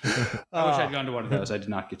 I wish I'd gone to one of those. I did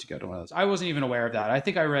not get to go to one of those. I wasn't even aware of that. I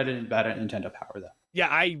think I read it about it Nintendo Power, though. Yeah,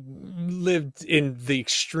 I lived in the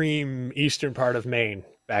extreme eastern part of Maine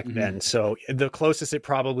back then. So the closest it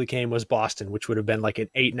probably came was Boston, which would have been like an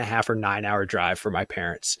 8.5 or 9 hour drive for my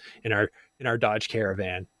parents in our Dodge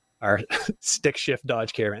Caravan, our stick shift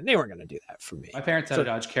Dodge Caravan. They weren't going to do that for me. My parents had a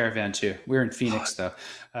Dodge Caravan too. We were in Phoenix though.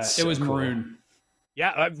 It was maroon.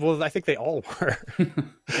 Yeah, well, I think they all were.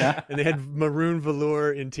 Yeah, and they had maroon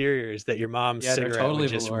velour interiors that your mom's cigarette totally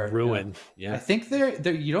would just velour, ruin. Yeah, I think they're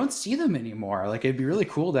you don't see them anymore. Like it'd be really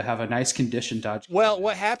cool to have a nice condition Dodge. Well,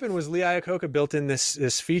 what happened was Lee Iacocca built in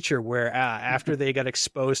this feature where after they got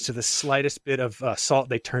exposed to the slightest bit of salt,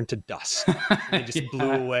 they turned to dust. They just blew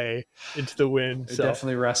away into the wind. They're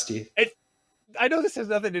definitely rusty. I know this has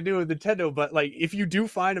nothing to do with Nintendo, but like if you do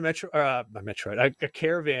find a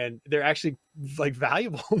Caravan, they're actually like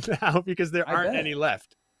valuable now because there aren't any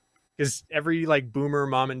left. Because every like boomer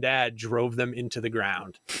mom and dad drove them into the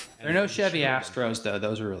ground. There are no Chevy Astros though;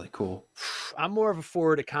 those are really cool. I'm more of a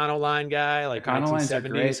Ford Econoline guy, like Econolines are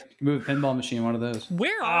great. You can move a pinball machine, one of those.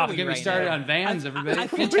 Where are we? Get me started on vans, everybody.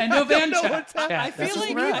 Nintendo van chat. I feel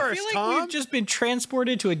like we've just been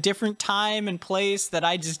transported to a different time and place that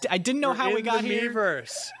I didn't know how we got here.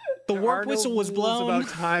 The warp whistle was blown. About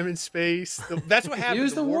time and space. That's what happened.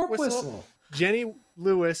 Use the warp whistle. Jenny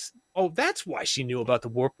Lewis. Oh, that's why she knew about the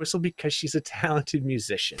warp whistle, because she's a talented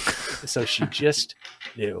musician. So she just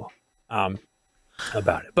knew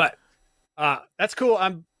about it. But that's cool.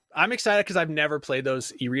 I'm excited because I've never played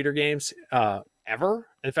those e-reader games ever.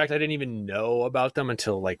 In fact, I didn't even know about them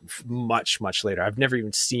until like much later. I've never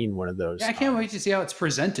even seen one of those. Yeah, I can't wait to see how it's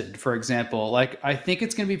presented. For example, like I think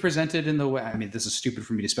it's going to be presented in the way. I mean, this is stupid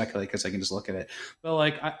for me to speculate because I can just look at it. But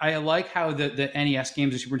like I like how the NES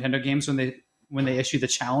games or Super Nintendo games, when they issue the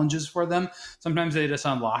challenges for them, sometimes they just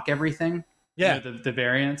unlock everything. Yeah, the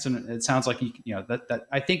variants, and it sounds like that.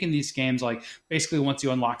 I think in these games, like basically once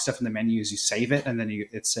you unlock stuff in the menus, you save it, and then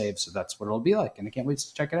it saves. So that's what it'll be like, and I can't wait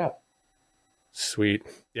to check it out. Sweet.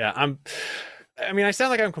 Yeah, I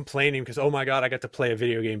sound like I'm complaining because, oh my God, I got to play a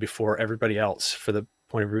video game before everybody else for the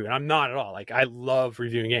point of review. And I'm not at all. Like, I love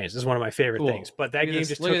reviewing games. This is one of my favorite things. But that game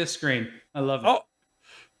just look at the screen. I love it. Oh,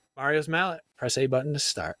 Mario's Mallet. Press A button to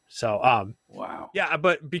start. So, wow. Yeah,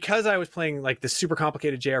 but because I was playing like this super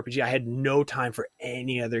complicated JRPG, I had no time for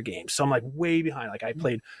any other games. So I'm like way behind. Like I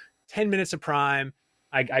played 10 minutes of Prime.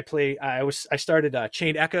 I started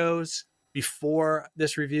Chained Echoes before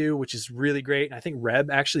this review, which is really great. And I think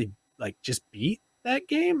Reb actually like just beat that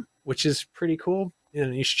game, which is pretty cool.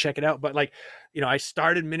 And you should check it out. But like, I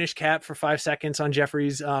started Minish Cap for 5 seconds on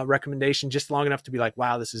Jeffrey's recommendation, just long enough to be like,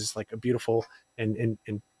 wow, this is like a beautiful and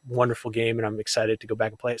wonderful game. And I'm excited to go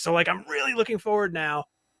back and play it. So like, I'm really looking forward now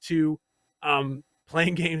to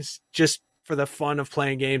playing games just for the fun of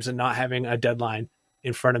playing games and not having a deadline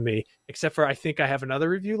in front of me, except for I think I have another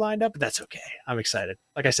review lined up, but that's okay. I'm excited.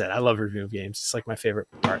 Like I said, I love reviewing games. It's like my favorite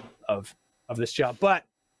part of this job. But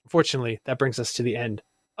unfortunately, that brings us to the end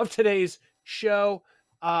of today's show.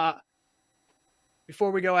 Before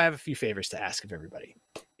we go, I have a few favors to ask of everybody.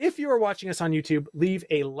 If you are watching us on YouTube, leave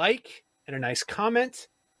a like and a nice comment.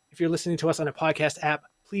 If you're listening to us on a podcast app,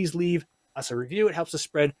 please leave us a review. It helps us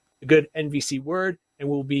spread the good NVC word, and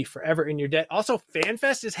we'll be forever in your debt. Also,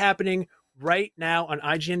 FanFest is happening right now on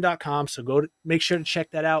IGN.com, so make sure to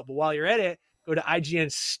check that out. But while you're at it, go to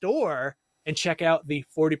IGN store and check out the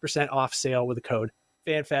 40% off sale with the code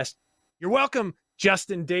FanFest. You're welcome,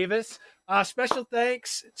 Justin Davis. Special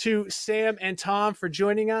thanks to Sam and Tom for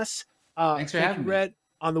joining us. Thanks for having me. Red,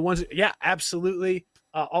 on the ones. Yeah, absolutely.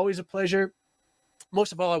 Always a pleasure.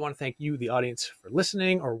 Most of all, I want to thank you, the audience, for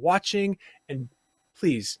listening or watching. And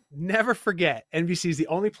please never forget, NVC is the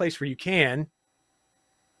only place where you can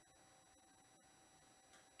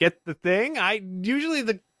get the thing.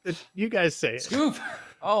 You guys say it. Scoop.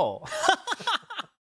 Oh.